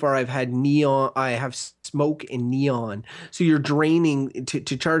 Like, so far, I've had neon, I have smoke and neon. So you're draining to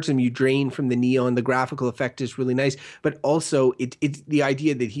charge them. You drain from the neon. The graphical effect is really nice, but also it's the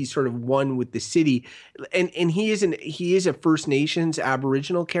idea that he's sort of one with the city, and he is a First Nations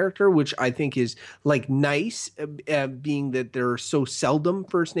Aboriginal character, which I think is like nice, being that there are so seldom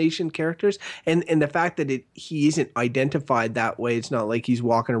First Nation characters, and the fact that he isn't identified that way. It's not like he's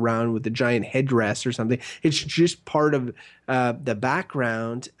walking around with a giant headdress or something. It's just part of the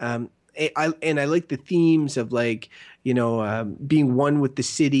background. I like the themes of, like, being one with the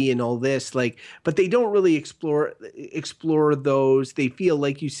city and all this, like, but they don't really explore those. They feel,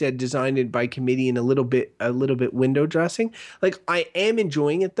 like you said, designed by committee and a little bit window dressing. Like, I am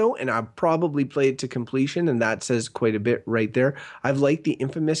enjoying it though, and I'll probably play it to completion, and that says quite a bit right there. I've liked the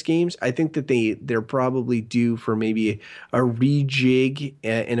Infamous games. I think that they're probably due for maybe a rejig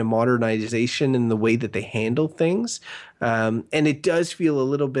and a modernization in the way that they handle things. And it does feel a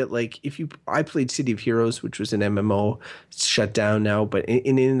little bit like I played City of Heroes, which was an MMO. It's shut down now, but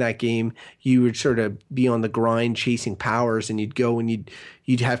in that game, you would sort of be on the grind chasing powers, and you'd go and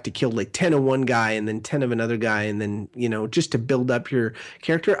you'd have to kill like 10 of one guy and then 10 of another guy, and then, just to build up your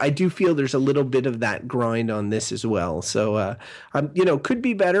character. I do feel there's a little bit of that grind on this as well. So, could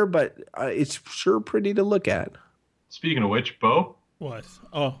be better, but it's sure pretty to look at. Speaking of which, Bo? What?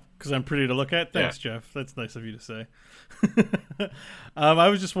 Oh, because I'm pretty to look at? Thanks, yeah. Jeff. That's nice of you to say. I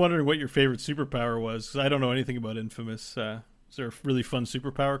was just wondering what your favorite superpower was, because I don't know anything about Infamous. Is there a really fun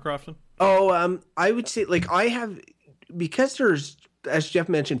superpower, Crofton? Oh, I would say like I have, because there's, as Jeff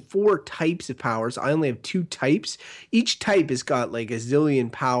mentioned, 4 types of powers. I only have 2 types. Each type has got like a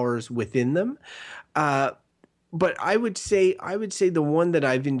zillion powers within them. But I would say the one that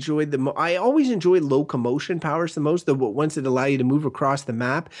I've enjoyed the most. I always enjoy locomotion powers the most, the ones that allow you to move across the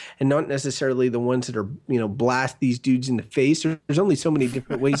map, and not necessarily the ones that are, blast these dudes in the face. There's only so many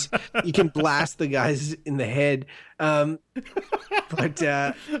different ways you can blast the guys in the head. But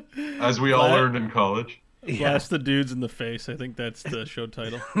as we all learned in college. Blast the dudes in the face. I think that's the show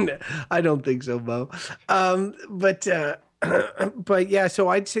title. I don't think so, Bo. But yeah, so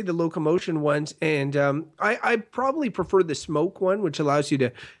I'd say the locomotion ones, and I probably prefer the smoke one, which allows you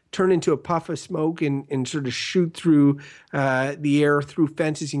to turn into a puff of smoke and sort of shoot through the air, through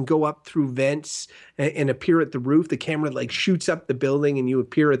fences. You can go up through vents and appear at the roof. The camera like shoots up the building and you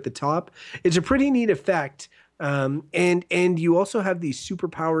appear at the top. It's a pretty neat effect. And you also have these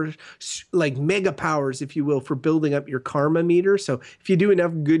superpowers, like mega powers, if you will, for building up your karma meter. So if you do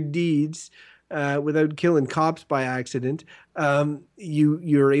enough good deeds, without killing cops by accident,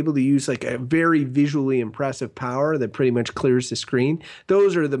 you're able to use like a very visually impressive power that pretty much clears the screen.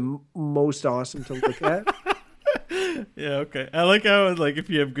 Those are the most awesome to look at. Yeah, okay. I like how if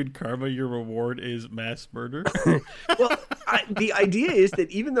you have good karma, your reward is mass murder. Well, the idea is that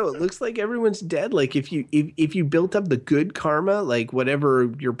even though it looks like everyone's dead, like if you built up the good karma, like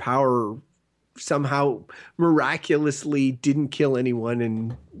whatever your power somehow miraculously didn't kill anyone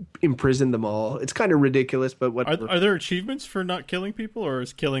and imprisoned them all. It's kind of ridiculous, but whatever. Are there achievements for not killing people, or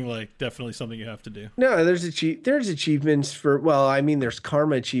is killing definitely something you have to do? No, there's achievements for, well, I mean, there's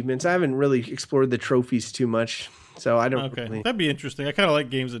karma achievements. I haven't really explored the trophies too much, so I don't really. That'd be interesting. I kind of like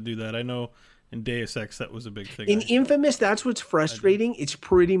games that do that. I know in Deus Ex that was a big thing. In Infamous, that's what's frustrating. It's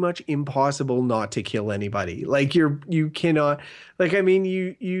pretty much impossible not to kill anybody. Like you cannot,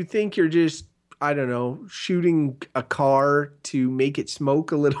 you think you're just, I don't know, shooting a car to make it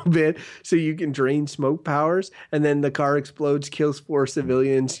smoke a little bit so you can drain smoke powers, and then the car explodes, kills 4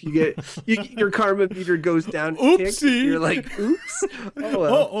 civilians. Your karma meter goes down. Oopsie! You're like, oops. Oh,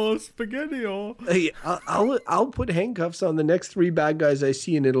 well. Spaghetti! Hey, I'll put handcuffs on the next 3 bad guys I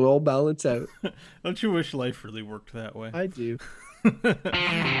see, and it'll all balance out. Don't you wish life really worked that way? I do.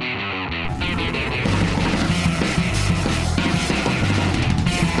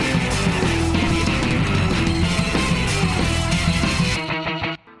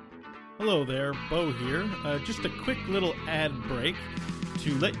 Hello there, Bo here. Just a quick little ad break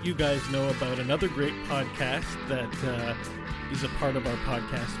to let you guys know about another great podcast that is a part of our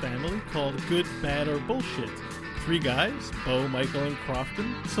podcast family called Good, Bad, or Bullshit. 3 guys, Bo, Michael, and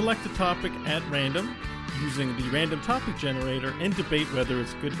Crofton, select a topic at random using the random topic generator and debate whether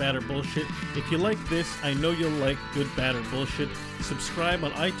it's good, bad, or bullshit. If you like this, I know you'll like Good, Bad, or Bullshit. Subscribe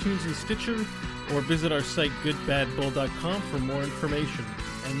on iTunes and Stitcher, or visit our site goodbadbull.com for more information.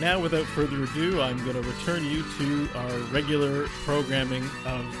 And now, without further ado, I'm going to return you to our regular programming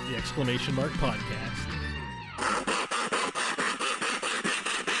of the Exclamation Mark Podcast.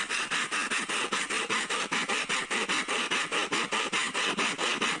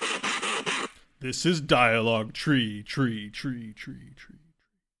 This is Dialogue Tree.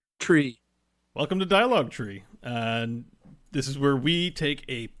 Welcome to Dialogue Tree. And this is where we take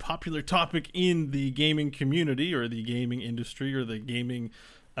a popular topic in the gaming community or the gaming industry or the gaming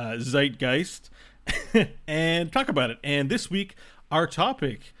zeitgeist and talk about it. And this week, our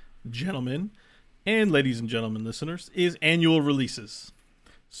topic, gentlemen and ladies and gentlemen listeners, is annual releases.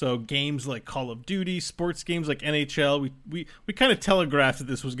 So games like Call of Duty, sports games like NHL, we kind of telegraphed that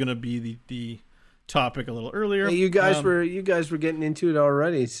this was going to be the topic a little earlier. Hey, you guys were getting into it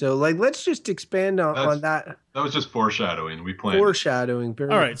already, so let's just expand on that. That was just foreshadowing. We planned foreshadowing. All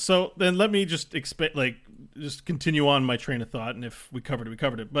right, so then let me just just continue on my train of thought, and if we covered it, we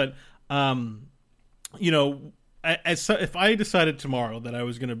covered it. But if I decided tomorrow that I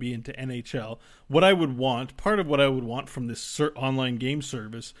was going to be into NHL, part of what I would want from this online game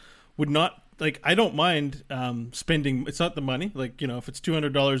service would not. I don't mind spending. It's not the money. If it's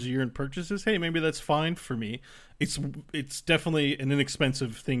 $200 a year in purchases, hey, maybe that's fine for me. It's definitely an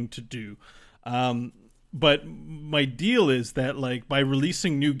inexpensive thing to do. But my deal is that by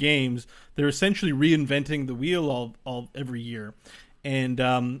releasing new games, they're essentially reinventing the wheel all every year. And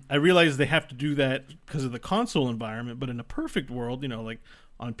I realize they have to do that because of the console environment. But in a perfect world,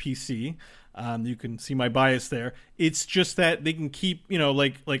 on PC. You can see my bias there. It's just that they can keep,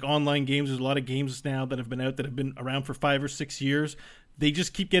 like online games. There's a lot of games now that have been out that have been around for 5 or 6 years. they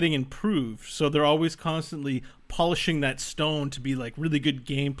just keep getting improved. So they're always constantly polishing that stone to be like really good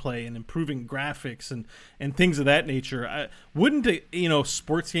gameplay and improving graphics and things of that nature. Wouldn't it,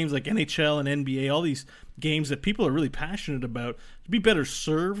 sports games like NHL and NBA, all these games that people are really passionate about, be better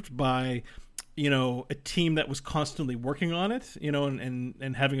served by a team that was constantly working on it,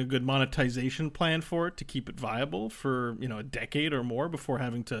 and having a good monetization plan for it to keep it viable for, a decade or more before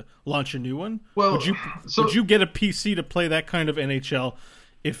having to launch a new one? Well, would you get a PC to play that kind of NHL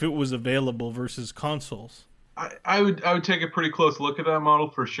if it was available versus consoles? I would take a pretty close look at that model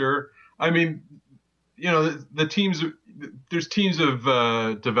for sure. I mean, the teams, there's teams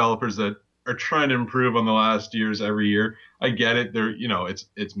of developers that are trying to improve on the last years every year. I get it. They're,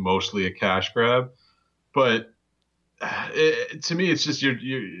 it's mostly a cash grab, but to me, it's just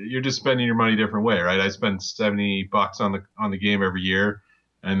you're just spending your money a different way, right? I spend $70 on the game every year,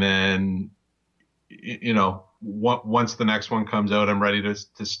 and then once the next one comes out, I'm ready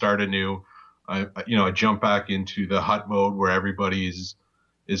to start anew. I jump back into the hut mode where everybody is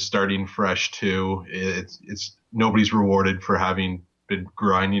starting fresh too. It's nobody's rewarded for having been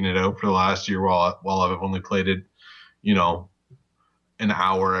grinding it out for the last year while I've only played it, an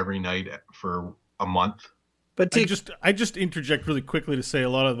hour every night for a month. But I just interject really quickly to say a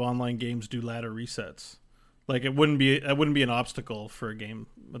lot of online games do ladder resets. Like it wouldn't be an obstacle for a game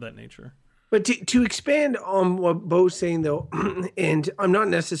of that nature. But to expand on what Bo's saying, though, and I'm not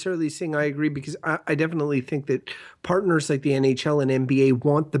necessarily saying I agree, because I definitely think that partners like the NHL and NBA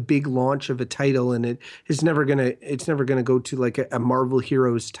want the big launch of a title, and it's never gonna go to like a Marvel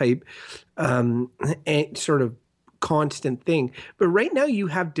Heroes type and sort of constant thing. But right now you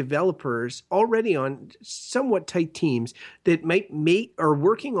have developers already on somewhat tight teams that are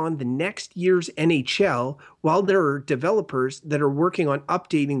working on the next year's NHL, while there are developers that are working on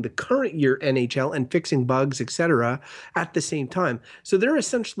updating the current year NHL and fixing bugs, etc. at the same time. So they're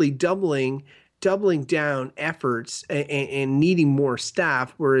essentially doubling down efforts and needing more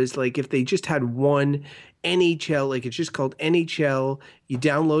staff. Whereas like if they just had one NHL, like it's just called NHL, you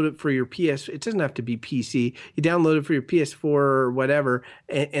download it for your PS, it doesn't have to be PC, you download it for your PS4 or whatever,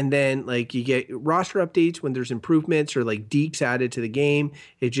 and then like you get roster updates when there's improvements or like deeks added to the game.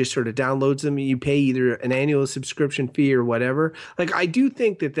 It just sort of downloads them, and you pay either an annual subscription fee or whatever. Like I do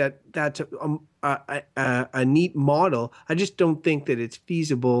think that's a neat model. I just don't think that it's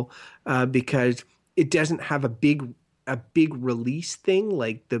feasible because it doesn't have a big release thing,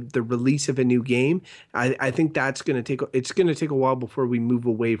 like the release of a new game. I think it's going to take a while before we move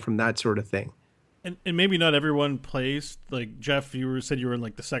away from that sort of thing. And maybe not everyone plays. Like Jeff, you said you were in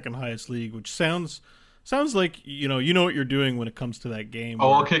like the second highest league, which sounds like you know what you're doing when it comes to that game.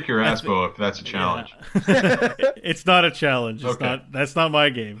 Oh, I'll kick your ass, Bo, if that's a challenge. Yeah. It's not a challenge. That's not my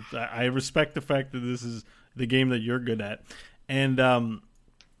game. I respect the fact that this is the game that you're good at, and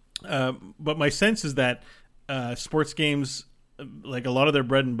but my sense is that sports games, like a lot of their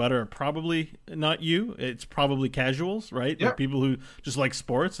bread and butter, are probably not you. It's probably casuals, right? Yep. Like people who just like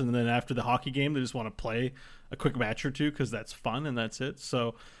sports, and then after the hockey game, they just want to play a quick match or two because that's fun and that's it.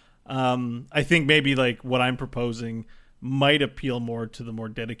 So I think maybe like what I'm proposing might appeal more to the more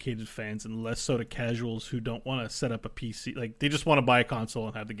dedicated fans and less so to casuals who don't want to set up a PC. Like they just want to buy a console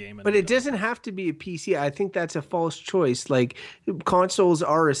and have the game. But it doesn't have to be a PC. I think that's a false choice. Like consoles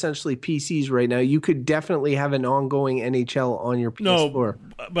are essentially PCs right now. You could definitely have an ongoing NHL on your PS4. No,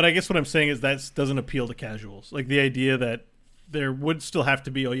 but I guess what I'm saying is that doesn't appeal to casuals. Like the idea that there would still have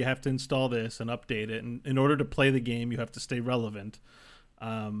to be, you have to install this and update it. And in order to play the game, you have to stay relevant.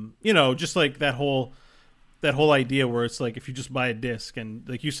 Just like that whole idea where it's like if you just buy a disc, and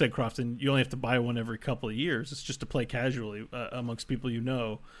like you said, Crofton, you only have to buy one every couple of years. It's just to play casually amongst people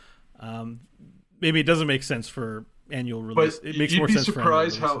maybe it doesn't make sense for annual release. But it makes more sense for annual you'd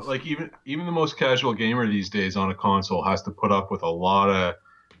be surprised how like even the most casual gamer these days on a console has to put up with a lot of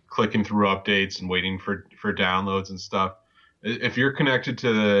clicking through updates and waiting for downloads and stuff. If you're connected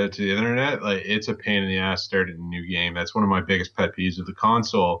to the internet, like it's a pain in the ass starting a new game. That's one of my biggest pet peeves with the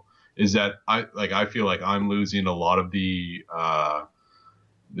console. Is that I feel like I'm losing a lot of the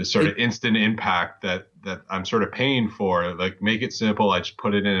sort of instant impact that I'm sort of paying for. Like make it simple, I just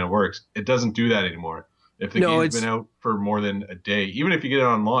put it in and it works. It doesn't do that anymore. If the game's been out for more than a day, even if you get it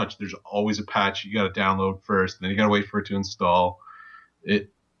on launch, there's always a patch you got to download first, and then you got to wait for it to install. That's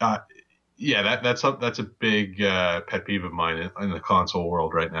a big pet peeve of mine in the console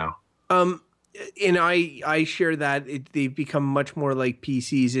world right now. And I share that they've become much more like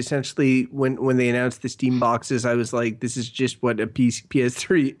PCs. Essentially, when they announced the Steam boxes, I was like, this is just what a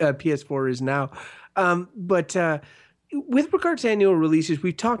PS4 is now. But with regards to annual releases,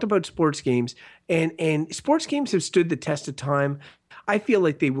 we've talked about sports games, and sports games have stood the test of time. I feel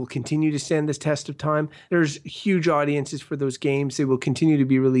like they will continue to stand this test of time. There's huge audiences for those games. They will continue to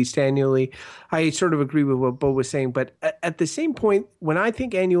be released annually. I sort of agree with what Bo was saying, but at the same point, when I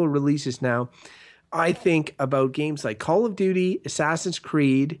think annual releases now, I think about games like Call of Duty, Assassin's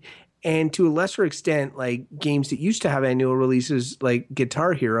Creed, and to a lesser extent, like games that used to have annual releases like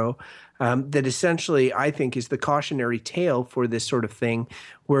Guitar Hero, that essentially I think is the cautionary tale for this sort of thing,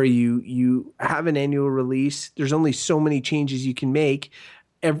 where you have an annual release. There's only so many changes you can make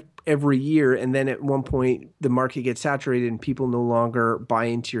every year, and then at one point the market gets saturated and people no longer buy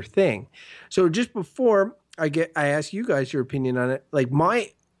into your thing. So just before I ask you guys your opinion on it, like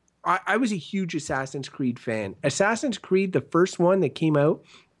I was a huge Assassin's Creed fan. Assassin's Creed, the first one that came out,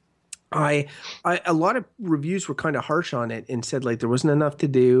 a lot of reviews were kind of harsh on it and said like there wasn't enough to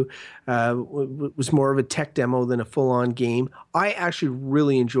do. It was more of a tech demo than a full-on game. I actually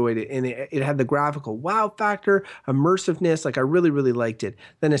really enjoyed it, and it had the graphical wow factor, immersiveness. Like I really, really liked it.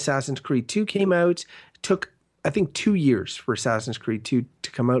 Then Assassin's Creed 2 came out. Took I think 2 years for Assassin's Creed 2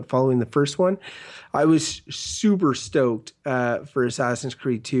 to come out following the first one. I was super stoked for Assassin's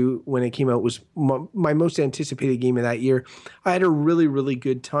Creed 2 when it came out. It was my most anticipated game of that year. I had a really, really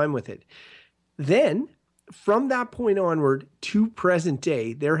good time with it. Then, from that point onward to present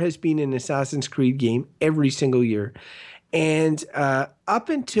day, there has been an Assassin's Creed game every single year. And up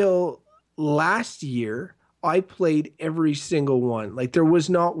until last year, I played every single one. Like there was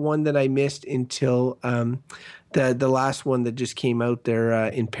not one that I missed until the last one that just came out there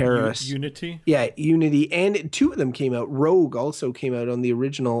in Paris. Unity? Yeah, Unity. And 2 of them came out. Rogue also came out on the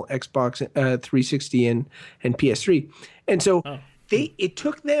original Xbox 360 and PS3. And so it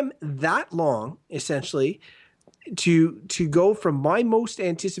took them that long, essentially, to go from my most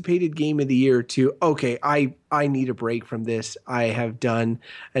anticipated game of the year to, okay, I need a break from this. I have done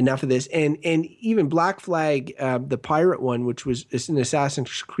enough of this. And even Black Flag, the pirate one, which was an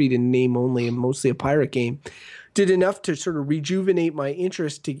Assassin's Creed in name only and mostly a pirate game, did enough to sort of rejuvenate my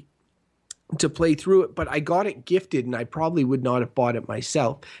interest to play through it. But I got it gifted, and I probably would not have bought it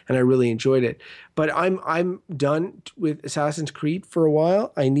myself, and I really enjoyed it. But I'm done with Assassin's Creed for a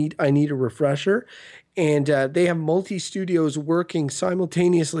while. I need a refresher. And they have multi-studios working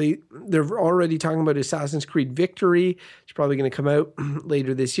simultaneously. They're already talking about Assassin's Creed Victory. It's probably going to come out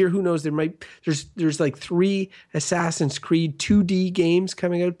later this year. Who knows? There's like 3 Assassin's Creed 2D games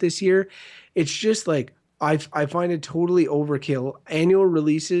coming out this year. It's just like I find it totally overkill. Annual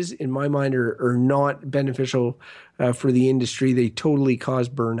releases, in my mind, are not beneficial for the industry. They totally cause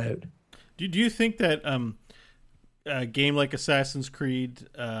burnout. Do you think that a game like Assassin's Creed,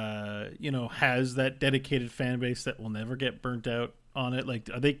 has that dedicated fan base that will never get burnt out on it? Like,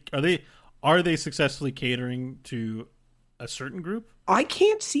 are they successfully catering to a certain group? I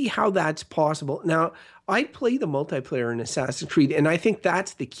can't see how that's possible. Now, I play the multiplayer in Assassin's Creed, and I think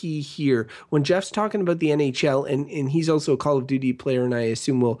that's the key here. When Jeff's talking about the NHL, and he's also a Call of Duty player, and I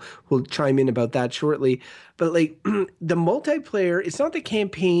assume we'll chime in about that shortly. But like the multiplayer, it's not the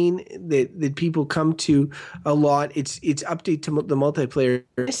campaign that people come to a lot. It's update to the multiplayer.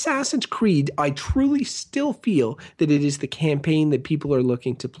 Assassin's Creed, I truly still feel that it is the campaign that people are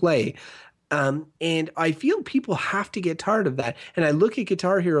looking to play. And I feel people have to get tired of that. And I look at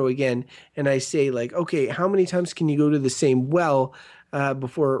Guitar Hero again and I say like, okay, how many times can you go to the same well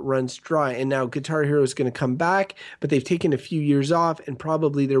before it runs dry? And now Guitar Hero is going to come back, but they've taken a few years off and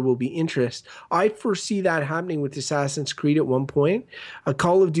probably there will be interest. I foresee that happening with Assassin's Creed at one point. A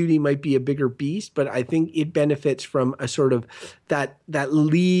Call of Duty might be a bigger beast, but I think it benefits from a sort of that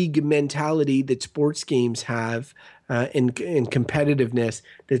league mentality that sports games have. In competitiveness,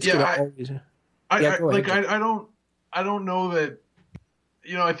 that's going to always. I don't know that.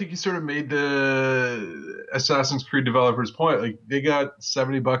 I think you sort of made the Assassin's Creed developers' point. Like they got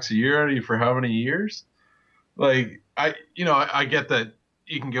 $70 a year out of you for how many years? Like I get that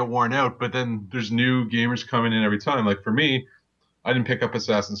you can get worn out, but then there's new gamers coming in every time. Like for me, I didn't pick up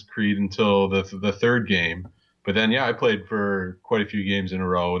Assassin's Creed until the 3rd game. But then, I played for quite a few games in a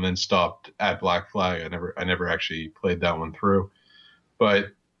row and then stopped at Black Flag. I never actually played that one through.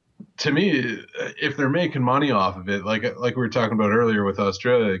 But to me, if they're making money off of it, like we were talking about earlier with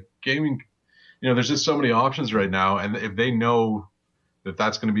Australia, gaming, there's just so many options right now. And if they know that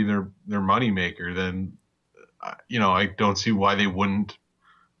that's going to be their money maker, then, I don't see why they wouldn't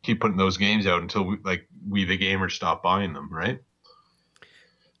keep putting those games out until we the gamers stop buying them, right?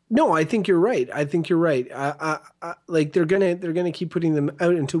 No, I think you're right. Like they're gonna keep putting them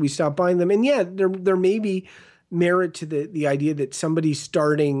out until we stop buying them. And yeah, there may be merit to the idea that somebody's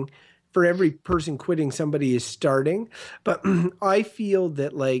starting. For every person quitting, somebody is starting. But I feel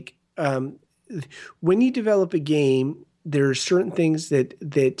that like when you develop a game, there are certain things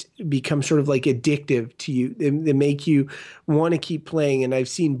that become sort of like addictive to you. They make you want to keep playing. And I've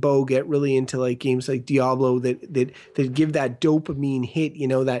seen Bo get really into like games like Diablo that give that dopamine hit,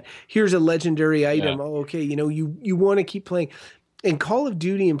 that here's a legendary item. Yeah. Oh, okay. You want to keep playing. And Call of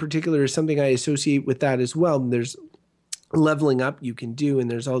Duty in particular is something I associate with that as well. And there's leveling up you can do, and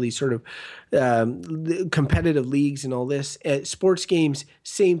there's all these sort of competitive leagues and all this. Sports games,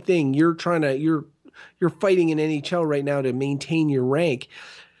 same thing. You're fighting in NHL right now to maintain your rank.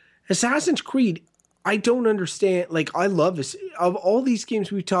 Assassin's Creed, I don't understand. Like, I love this. Of all these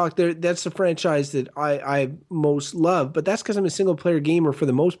games we've talked, that's the franchise that I most love. But that's because I'm a single player gamer for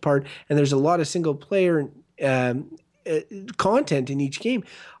the most part, and there's a lot of single player content in each game.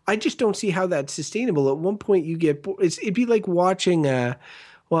 I just don't see how that's sustainable. At one point, you get it'd be like watching.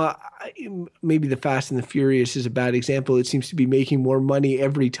 Maybe the Fast and the Furious is a bad example. It seems to be making more money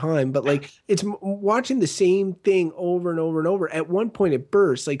every time, but like it's watching the same thing over and over and over. At one point, it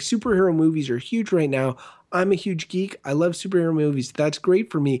bursts. Like, superhero movies are huge right now. I'm a huge geek. I love superhero movies. That's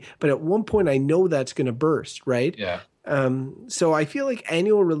great for me. But at one point, I know that's going to burst, right? Yeah. So I feel like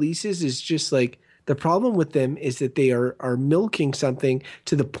annual releases is just like, the problem with them is that they are milking something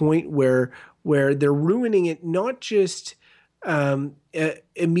to the point where they're ruining it, not just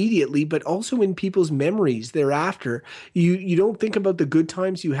immediately, but also in people's memories thereafter. You don't think about the good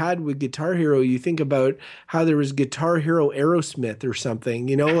times you had with Guitar Hero. You think about how there was Guitar Hero Aerosmith or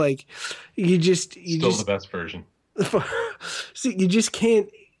something, like you just the best version. So you just can't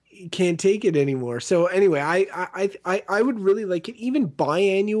take it anymore. So anyway, I would really like it. Even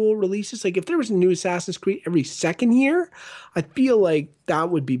biannual releases. Like, if there was a new Assassin's Creed every second year, I feel like that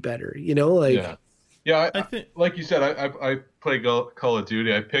would be better. Yeah. I think, like you said, I play Call of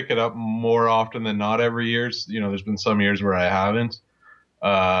Duty. I pick it up more often than not every year. There's been some years where I haven't.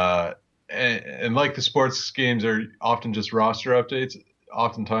 And like the sports games are often just roster updates.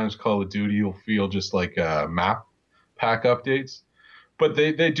 Oftentimes Call of Duty will feel just like map pack updates. But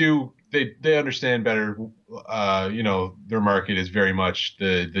they understand better. Their market is very much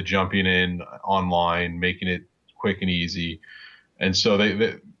the jumping in online, making it quick and easy. And so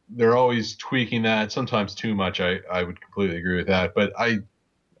they're always tweaking that, sometimes too much. I would completely agree with that. But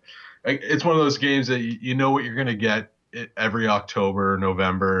it's one of those games that you know what you're going to get every October,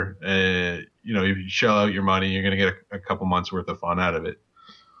 November. If you shell out your money, you're going to get a couple months worth of fun out of it.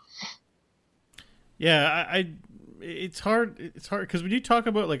 Yeah, it's hard because when you talk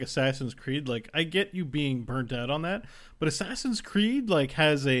about like Assassin's Creed, like, I get you being burnt out on that, but Assassin's Creed like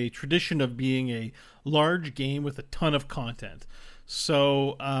has a tradition of being a large game with a ton of content.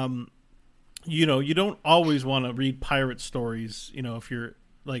 So, you don't always want to read pirate stories, if you're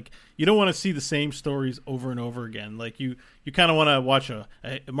like, you don't want to see the same stories over and over again. Like, you kind of want to watch a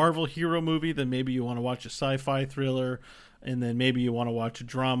Marvel hero movie, then maybe you want to watch a sci-fi thriller, and then maybe you want to watch a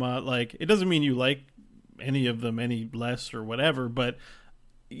drama. Like, it doesn't mean you like any of them any less or whatever, but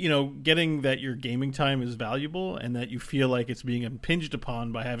getting that your gaming time is valuable and that you feel like it's being impinged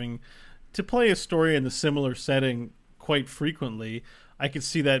upon by having to play a story in the similar setting quite frequently, I could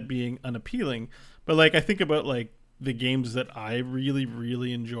see that being unappealing. But like, I think about like the games that I really,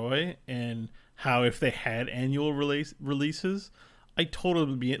 really enjoy, and how if they had annual releases, I totally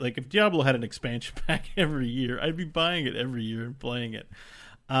would be like, if Diablo had an expansion pack every year, I'd be buying it every year and playing it.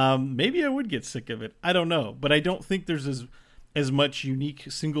 Maybe I would get sick of it. I don't know, but I don't think there's as much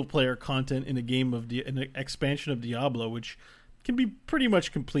unique single player content in a game of an expansion of Diablo, which can be pretty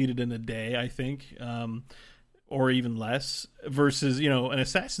much completed in a day, I think, or even less. Versus, an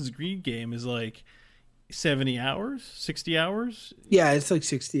Assassin's Creed game is like 70 hours, 60 hours. Yeah, it's like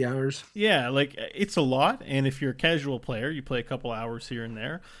 60 hours. Yeah, like, it's a lot. And if you're a casual player, you play a couple hours here and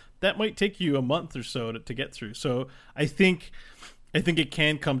there, that might take you a month or so to get through. So I think it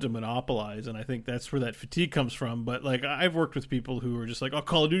can come to monopolize, and I think that's where that fatigue comes from. But like, I've worked with people who are just like, "Oh,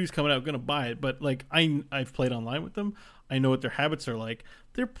 Call of Duty's coming out, I'm gonna buy it." But like, I've played online with them. I know what their habits are like.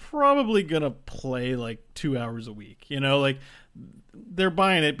 They're probably gonna play like 2 hours a week. Like, they're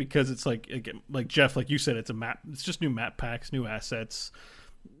buying it because it's like Jeff, like you said, it's a map. It's just new map packs, new assets.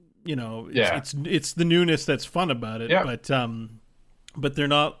 It's the newness that's fun about it. Yeah. But they're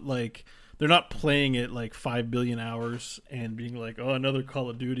not like. They're not playing it like 5 billion hours and being like, "Oh, another Call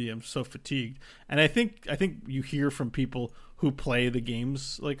of Duty, I'm so fatigued." And I think you hear from people who play the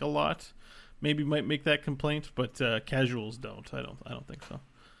games like a lot, maybe might make that complaint, but casuals don't. I don't think so.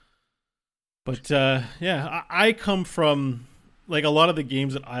 But I come from like a lot of the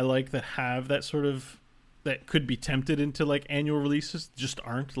games that I like that have that sort of, that could be tempted into like annual releases, just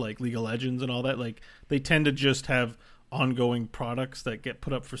aren't, like League of Legends and all that. Like, they tend to just have ongoing products that get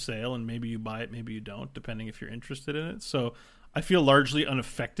put up for sale, and maybe you buy it, maybe you don't, depending if you're interested in it. So I feel largely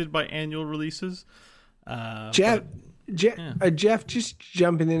unaffected by annual releases. Jeff, just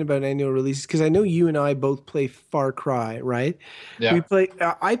jumping in about annual releases, because I know you and I both play Far Cry, right? Yeah.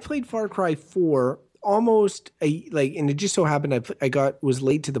 I played Far Cry 4 almost and it just so happened I was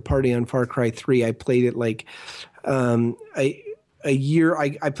late to the party on Far Cry 3. I played it a year.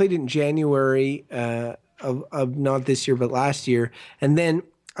 I played it in January of not this year but last year, and then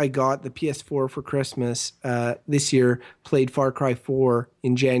I got the PS4 for Christmas this year, played Far Cry 4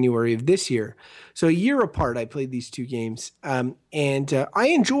 in January of this year. So a year apart, I played these two games. And I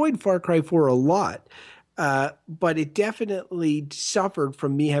enjoyed Far Cry 4 a lot, but it definitely suffered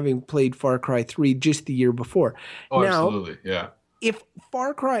from me having played Far Cry 3 just the year before. Oh, now, absolutely, yeah. If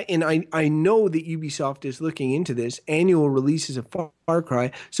Far Cry, and I know that Ubisoft is looking into this, annual releases of Far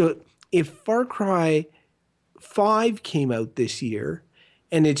Cry. So if Far Cry 5 came out this year,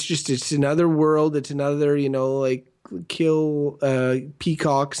 and it's another world, it's another, kill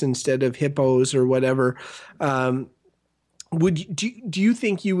peacocks instead of hippos or whatever. Do you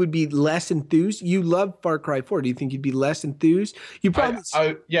think you would be less enthused? You love Far Cry 4. Do you think you'd be less enthused? You probably.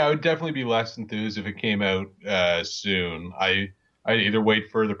 I would definitely be less enthused if it came out soon. I'd either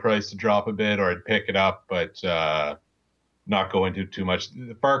wait for the price to drop a bit or I'd pick it up, but not go into too much.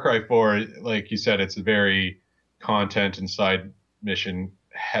 The Far Cry 4, like you said, it's a very content and side mission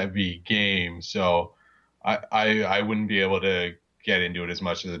heavy game, so I wouldn't be able to get into it as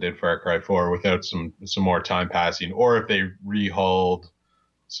much as I did Far Cry 4 without some more time passing, or if they rehauled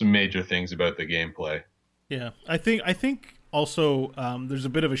some major things about the gameplay. Yeah, I think also there's a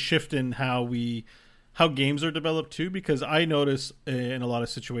bit of a shift in how games are developed too, because I notice in a lot of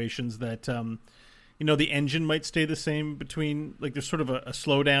situations that the engine might stay the same between, like, there's sort of a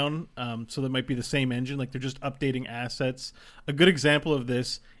slowdown, so there might be the same engine, like they're just updating assets. A good example of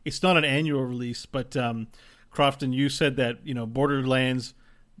this, it's not an annual release, but Crofton, you said that Borderlands,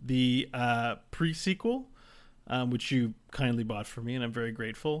 the pre-sequel, which you kindly bought for me, and I'm very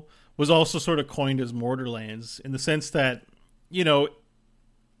grateful, was also sort of coined as Morderlands, in the sense that,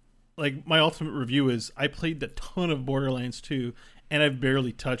 like, my ultimate review is I played a ton of Borderlands 2, and I've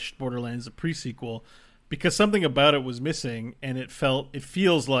barely touched Borderlands, the pre-sequel, because something about it was missing, and it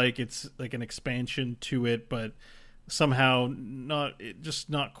feels like it's like an expansion to it, but somehow not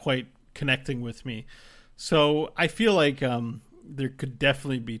quite connecting with me. So I feel like there could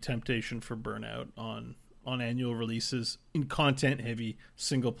definitely be temptation for burnout on annual releases in content-heavy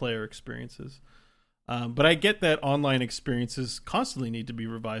single-player experiences. But I get that online experiences constantly need to be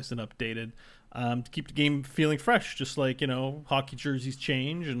revised and updated to keep the game feeling fresh, just like, hockey jerseys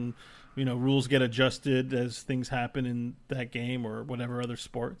change and, rules get adjusted as things happen in that game or whatever other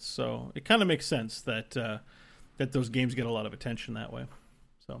sports. So it kind of makes sense that those games get a lot of attention that way.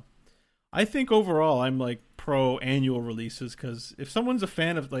 So I think overall I'm like pro annual releases, because if someone's a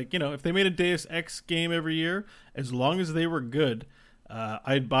fan of, like, if they made a Deus Ex game every year, as long as they were good,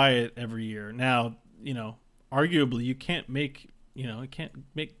 I'd buy it every year. Now, arguably you can't make,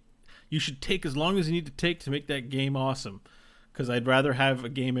 you should take as long as you need to take to make that game awesome, because I'd rather have a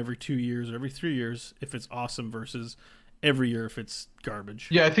game every 2 years or every 3 years if it's awesome versus every year if it's garbage.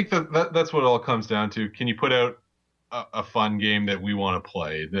 Yeah, I think that's what it all comes down to. Can you put out a fun game that we want to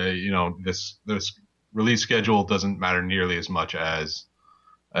play? This release schedule doesn't matter nearly as much as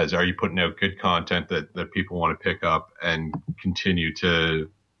are you putting out good content that people want to pick up and continue to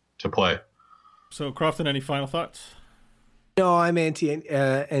play. So, Crofton, any final thoughts? No, I'm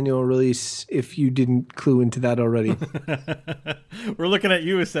anti-annual release, if you didn't clue into that already. We're looking at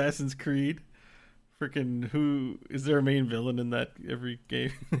you, Assassin's Creed. Freaking, who is there a main villain in that every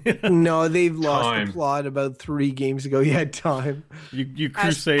game? No, they've lost the plot about 3 games ago. You had time. You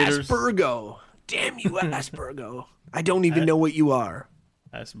Crusaders. Aspergo. Damn you, Aspergo. I don't even know what you are.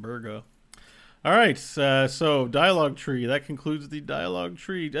 Aspergo. All right, so dialogue tree. That concludes the dialogue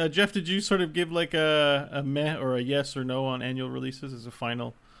tree. Jeff, did you sort of give like a meh or a yes or no on annual releases as a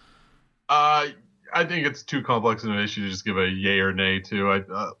final? I think it's too complex of an issue to just give a yay or nay to.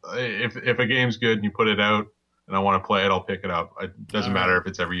 If a game's good and you put it out and I want to play it, I'll pick it up. It doesn't matter if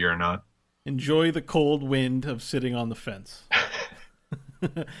it's every year or not. Enjoy the cold wind of sitting on the fence.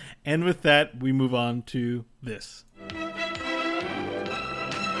 And with that, we move on to this.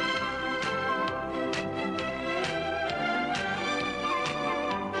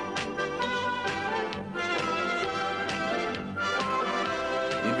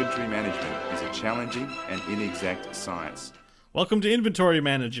 Inventory management is a challenging and inexact science. Welcome to Inventory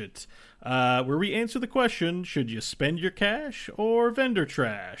Management, where we answer the question, should you spend your cash or vendor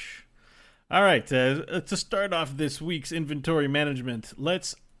trash? All right, to start off this week's inventory management,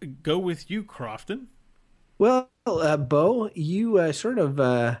 let's go with you, Crofton. Well, Bo, you sort of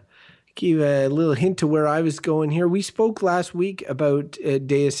gave a little hint to where I was going here. We spoke last week about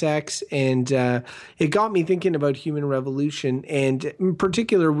Deus Ex, and it got me thinking about Human Revolution. And in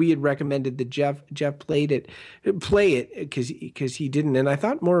particular, we had recommended that Jeff play it because he didn't. And I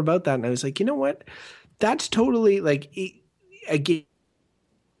thought more about that, and I was like, you know what? That's totally like a game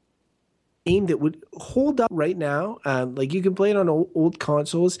that would hold up right now. Like you can play it on old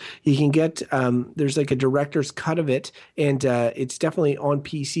consoles. You can get there's like a director's cut of it, and it's definitely on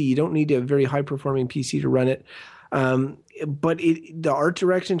PC. You don't need a very high performing PC to run it. But the art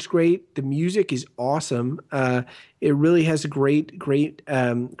direction's great. The music is awesome. It really has a great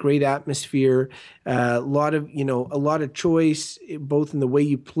atmosphere. A lot of choice, both in the way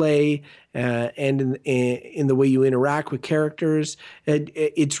you play and in the way you interact with characters.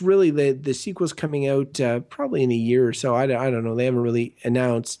 It's really the sequel's coming out probably in a year or so. I don't know. They haven't really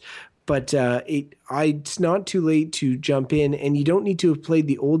announced. But it's not too late to jump in, and you don't need to have played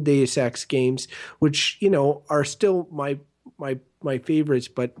the old Deus Ex games, which are still my favorites.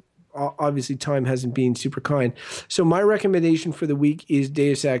 But obviously, time hasn't been super kind. So my recommendation for the week is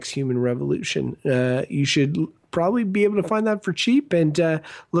Deus Ex: Human Revolution. You should probably be able to find that for cheap, and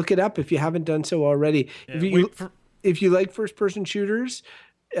look it up if you haven't done so already. Yeah, if you like first-person shooters,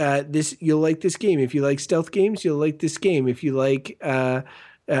 you'll like this game. If you like stealth games, you'll like this game. If you like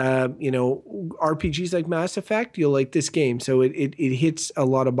RPGs like Mass Effect, you'll like this game. So it hits a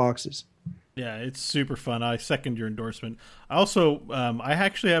lot of boxes. Yeah, it's super fun. I second your endorsement. I also, I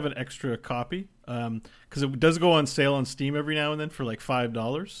actually have an extra copy because it does go on sale on Steam every now and then for like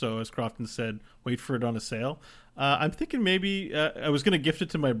 $5. So as Crofton said, wait for it on a sale. I'm thinking maybe I was going to gift it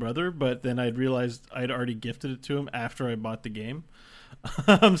to my brother, but then I'd realized I'd already gifted it to him after I bought the game.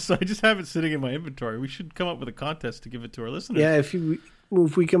 So I just have it sitting in my inventory. We should come up with a contest to give it to our listeners. Yeah, if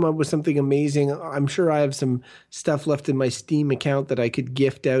we come up with something amazing, I'm sure I have some stuff left in my Steam account that I could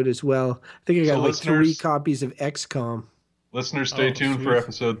gift out as well. I think I got like 3 copies of XCOM. Listeners, stay tuned for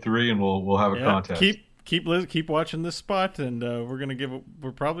episode 3, and we'll have a contest. Keep watching this spot, and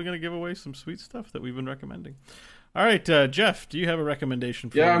we're probably gonna give away some sweet stuff that we've been recommending. All right, Jeff, do you have a recommendation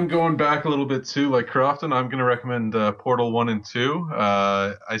for I'm going back a little bit too, like Crofton. I'm going to recommend Portal 1 and 2.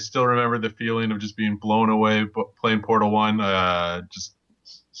 I still remember the feeling of just being blown away playing Portal 1. Just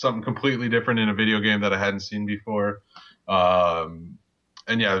something completely different in a video game that I hadn't seen before. And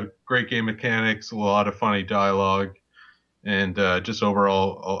yeah, great game mechanics, a lot of funny dialogue, and just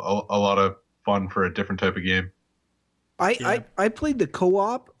overall a lot of fun for a different type of game. I played the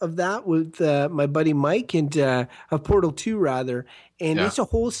co-op of that with my buddy Mike, and of Portal 2 rather, and it's a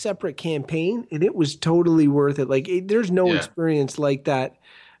whole separate campaign, and it was totally worth it. Like there's no experience like that.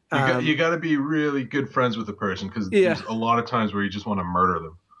 You got to be really good friends with the person, because there's a lot of times where you just want to murder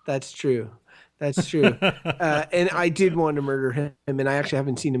them. That's true. And I did want to murder him, and I actually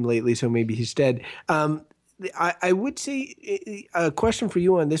haven't seen him lately, so maybe he's dead. I would say a question for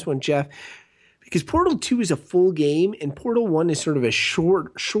you on this one, Jeff. Because Portal 2 is a full game and Portal 1 is sort of a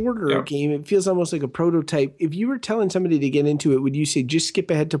shorter game. It feels almost like a prototype. If you were telling somebody to get into it, would you say just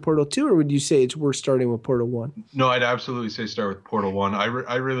skip ahead to Portal 2, or would you say it's worth starting with Portal 1? No, I'd absolutely say start with Portal 1.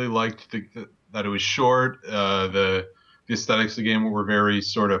 I really liked that it was short. The aesthetics of the game were very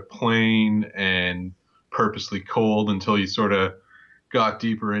sort of plain and purposely cold until you sort of got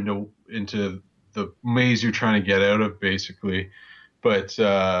deeper into the maze you're trying to get out of, basically. But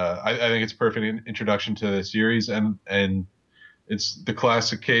I think it's a perfect introduction to the series, and it's the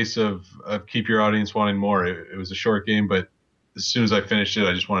classic case of keep your audience wanting more. It was a short game, but as soon as I finished it,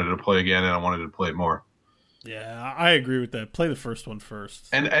 I just wanted to play again, and I wanted to play it more. Yeah, I agree with that. Play the first one first.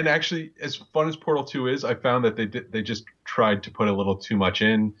 And actually, as fun as Portal 2 is, I found that they just tried to put a little too much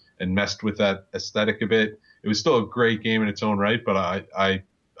in and messed with that aesthetic a bit. It was still a great game in its own right, but I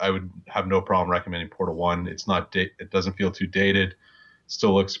would have no problem recommending Portal 1. It's not it doesn't feel too dated.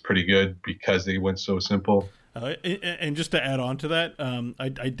 Still looks pretty good because they went so simple. And just to add on to that, I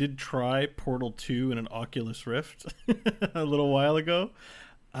did try Portal 2 in an Oculus Rift a little while ago.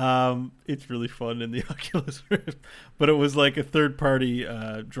 It's really fun in the Oculus Rift, but it was like a third-party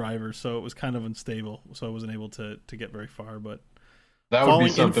driver, so it was kind of unstable, so I wasn't able to get very far. But that would be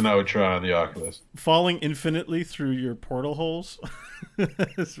something I would try on the Oculus. Falling infinitely through your portal holes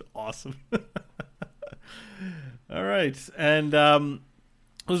is awesome. All right, and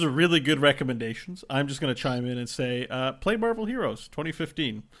those are really good recommendations. I'm just going to chime in and say, play Marvel Heroes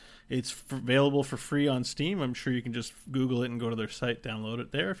 2015. It's available for free on Steam. I'm sure you can just Google it and go to their site, download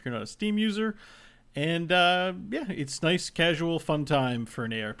it there if you're not a Steam user. And yeah, it's nice, casual, fun time for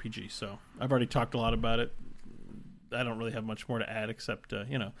an ARPG. So I've already talked a lot about it. I don't really have much more to add except,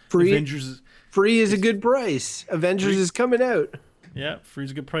 free. Avengers. Free is a good price. Avengers is coming out. Yeah, free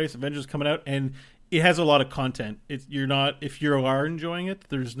is a good price. Avengers is coming out, and it has a lot of content. If you are enjoying it,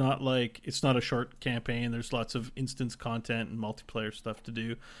 there's not it's not a short campaign. There's lots of instance content and multiplayer stuff to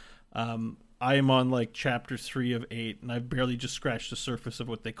do. I am on chapter 3 of 8, and I've barely just scratched the surface of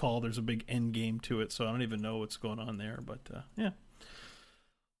what they call. There's a big end game to it, so I don't even know what's going on there. But yeah.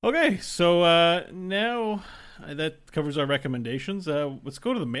 Okay, so now that covers our recommendations. Let's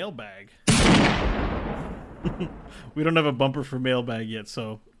go to the mailbag. We don't have a bumper for mailbag yet,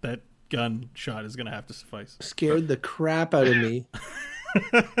 so that gunshot is going to have to suffice. Scared the crap out of me.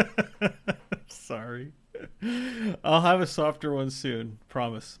 Sorry. I'll have a softer one soon,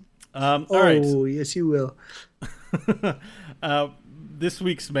 promise. All right. Yes, you will. This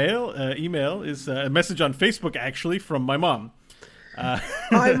week's email is a message on Facebook, actually, from my mom.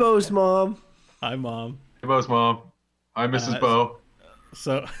 Hi, Bo's mom. Hi, Mom. Hey, Bo's mom. Hi, Mrs. Bo.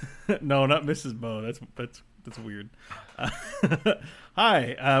 So, no, not Mrs. Bo. That's weird.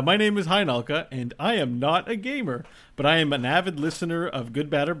 Hi, my name is Heinalka, and I am not a gamer, but I am an avid listener of Good,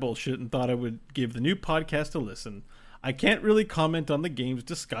 Bad, or Bullshit and thought I would give the new podcast a listen. I can't really comment on the games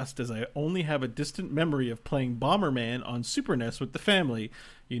discussed as I only have a distant memory of playing Bomberman on Super NES with the family.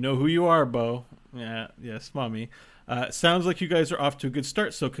 You know who you are, Bo. Yeah, yes, Mommy. Sounds like you guys are off to a good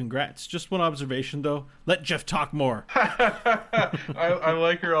start, so congrats. Just one observation, though. Let Jeff talk more. I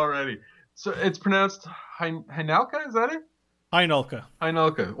like her already. So it's pronounced Heinalka, is that it? Heinalka.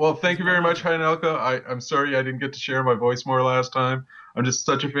 Heinalka. Well, thank you very much, Heinalka. I'm sorry I didn't get to share my voice more last time. I'm just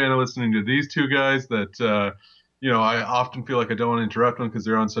such a fan of listening to these two guys that, I often feel like I don't want to interrupt them because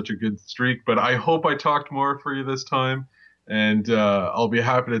they're on such a good streak. But I hope I talked more for you this time. And I'll be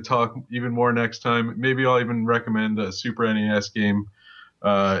happy to talk even more next time. Maybe I'll even recommend a Super NES game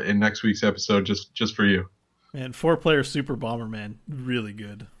in next week's episode just for you. Man, 4-player Super Bomberman, really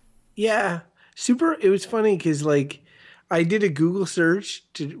good. Yeah, it was funny because I did a Google search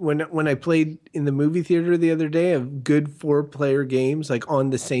when I played in the movie theater the other day of good 4-player games on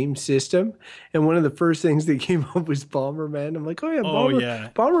the same system, and one of the first things that came up was Bomberman. I'm like,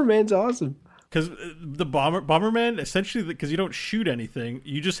 Bomberman's awesome. Because the Bomberman, essentially, because you don't shoot anything,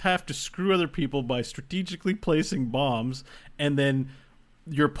 you just have to screw other people by strategically placing bombs, and then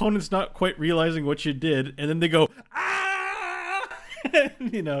your opponent's not quite realizing what you did, and then they go, ah!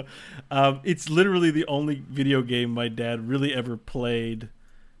 It's literally the only video game my dad really ever played,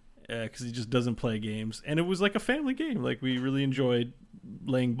 because he just doesn't play games, and it was like a family game. We really enjoyed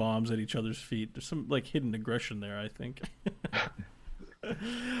laying bombs at each other's feet. There's some hidden aggression there, I think.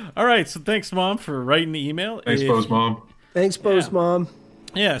 All right, so thanks, Mom, for writing the email. Thanks, Bo's mom. Thanks, Bo's mom.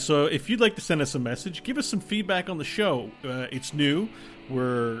 Yeah, so if you'd like to send us a message, give us some feedback on the show. It's new.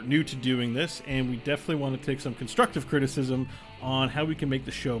 We're new to doing this, and we definitely want to take some constructive criticism on how we can make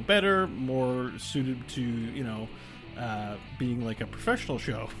the show better, more suited to, being a professional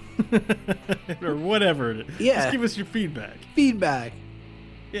show or whatever it is. Yeah. Just give us your feedback. Feedback.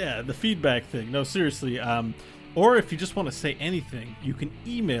 Yeah, the feedback thing. No, seriously. Or if you just want to say anything, you can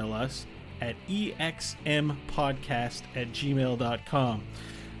email us at exmpodcast@gmail.com.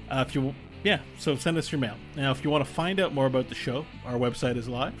 So send us your mail. Now, if you want to find out more about the show, our website is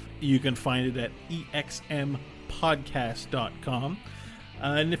live. You can find it at exmpodcast.com.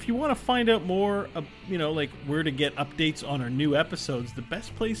 And if you want to find out more, where to get updates on our new episodes, the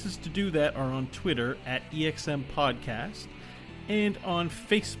best places to do that are on Twitter at EXM Podcast and on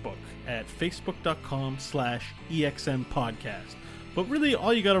Facebook at facebook.com/EXM Podcast. But really,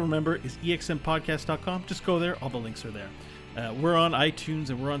 all you got to remember is exmpodcast.com. Just go there. All the links are there. We're on iTunes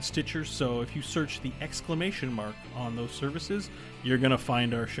and we're on Stitcher, so if you search the exclamation mark on those services, you're going to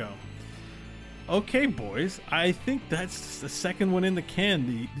find our show. Okay, boys, I think that's the second one in the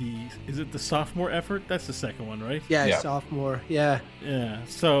can. Is it the sophomore effort? That's the second one, right? Yeah. Sophomore, yeah. Yeah,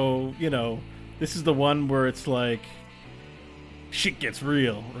 so, this is the one where it's shit gets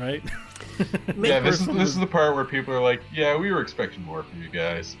real, right? Yeah, this is the part where people are like, yeah, we were expecting more from you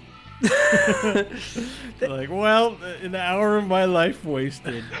guys. Well, an hour of my life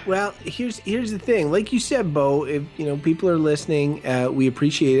wasted. Well, here's the thing. Like you said, Bo, if people are listening, we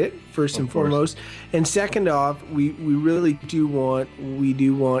appreciate it first and foremost, and second off, we really do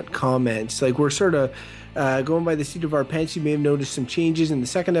want comments. We're sort of going by the seat of our pants. You may have noticed some changes in the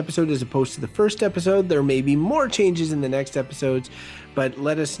second episode as opposed to the first episode. There may be more changes in the next episodes, but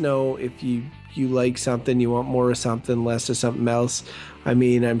let us know if you like something, you want more of something, less of something else. I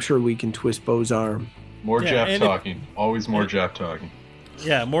mean, I'm sure we can twist Bo's arm. More Jeff talking. Always more Jeff talking.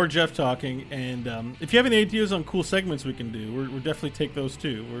 Yeah, more Jeff talking. And if you have any ideas on cool segments we can do, we'll definitely take those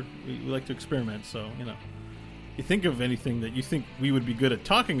too. We like to experiment, so you think of anything that you think we would be good at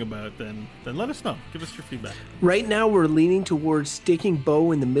talking about, then let us know. Give us your feedback. Right now, we're leaning towards sticking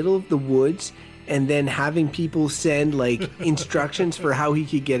Bo in the middle of the woods and then having people send like instructions for how he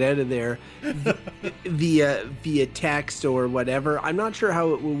could get out of there via text or whatever. I'm not sure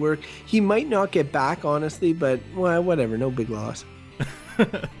how it will work. He might not get back, honestly, but well, whatever. No big loss.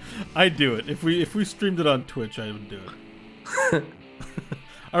 I'd do it. If we streamed it on Twitch, I would do it.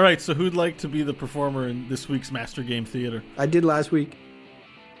 All right, so who'd like to be the performer in this week's Master Game Theater? I did last week.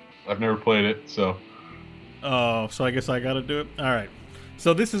 I've never played it, so. Oh, so I guess I got to do it? All right.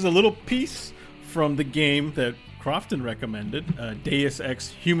 So this is a little piece from the game that Crofton recommended, Deus Ex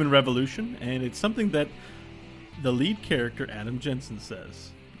Human Revolution, and it's something that the lead character, Adam Jensen,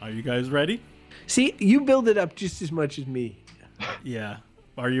 says. Are you guys ready? See, you build it up just as much as me. Yeah.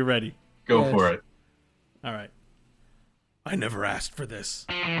 Are you ready? Go for it. All right. I never asked for this.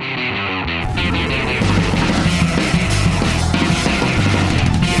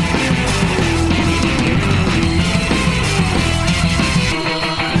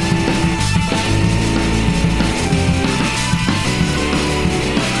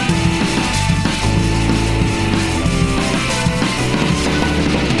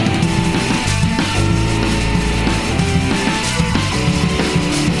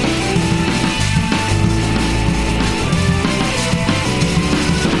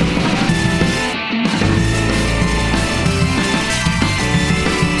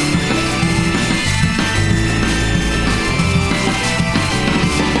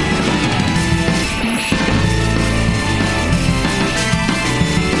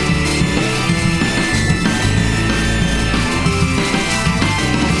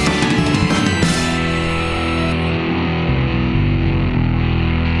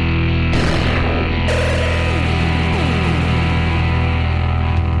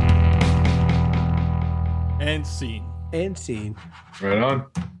 And scene. And scene. Right on.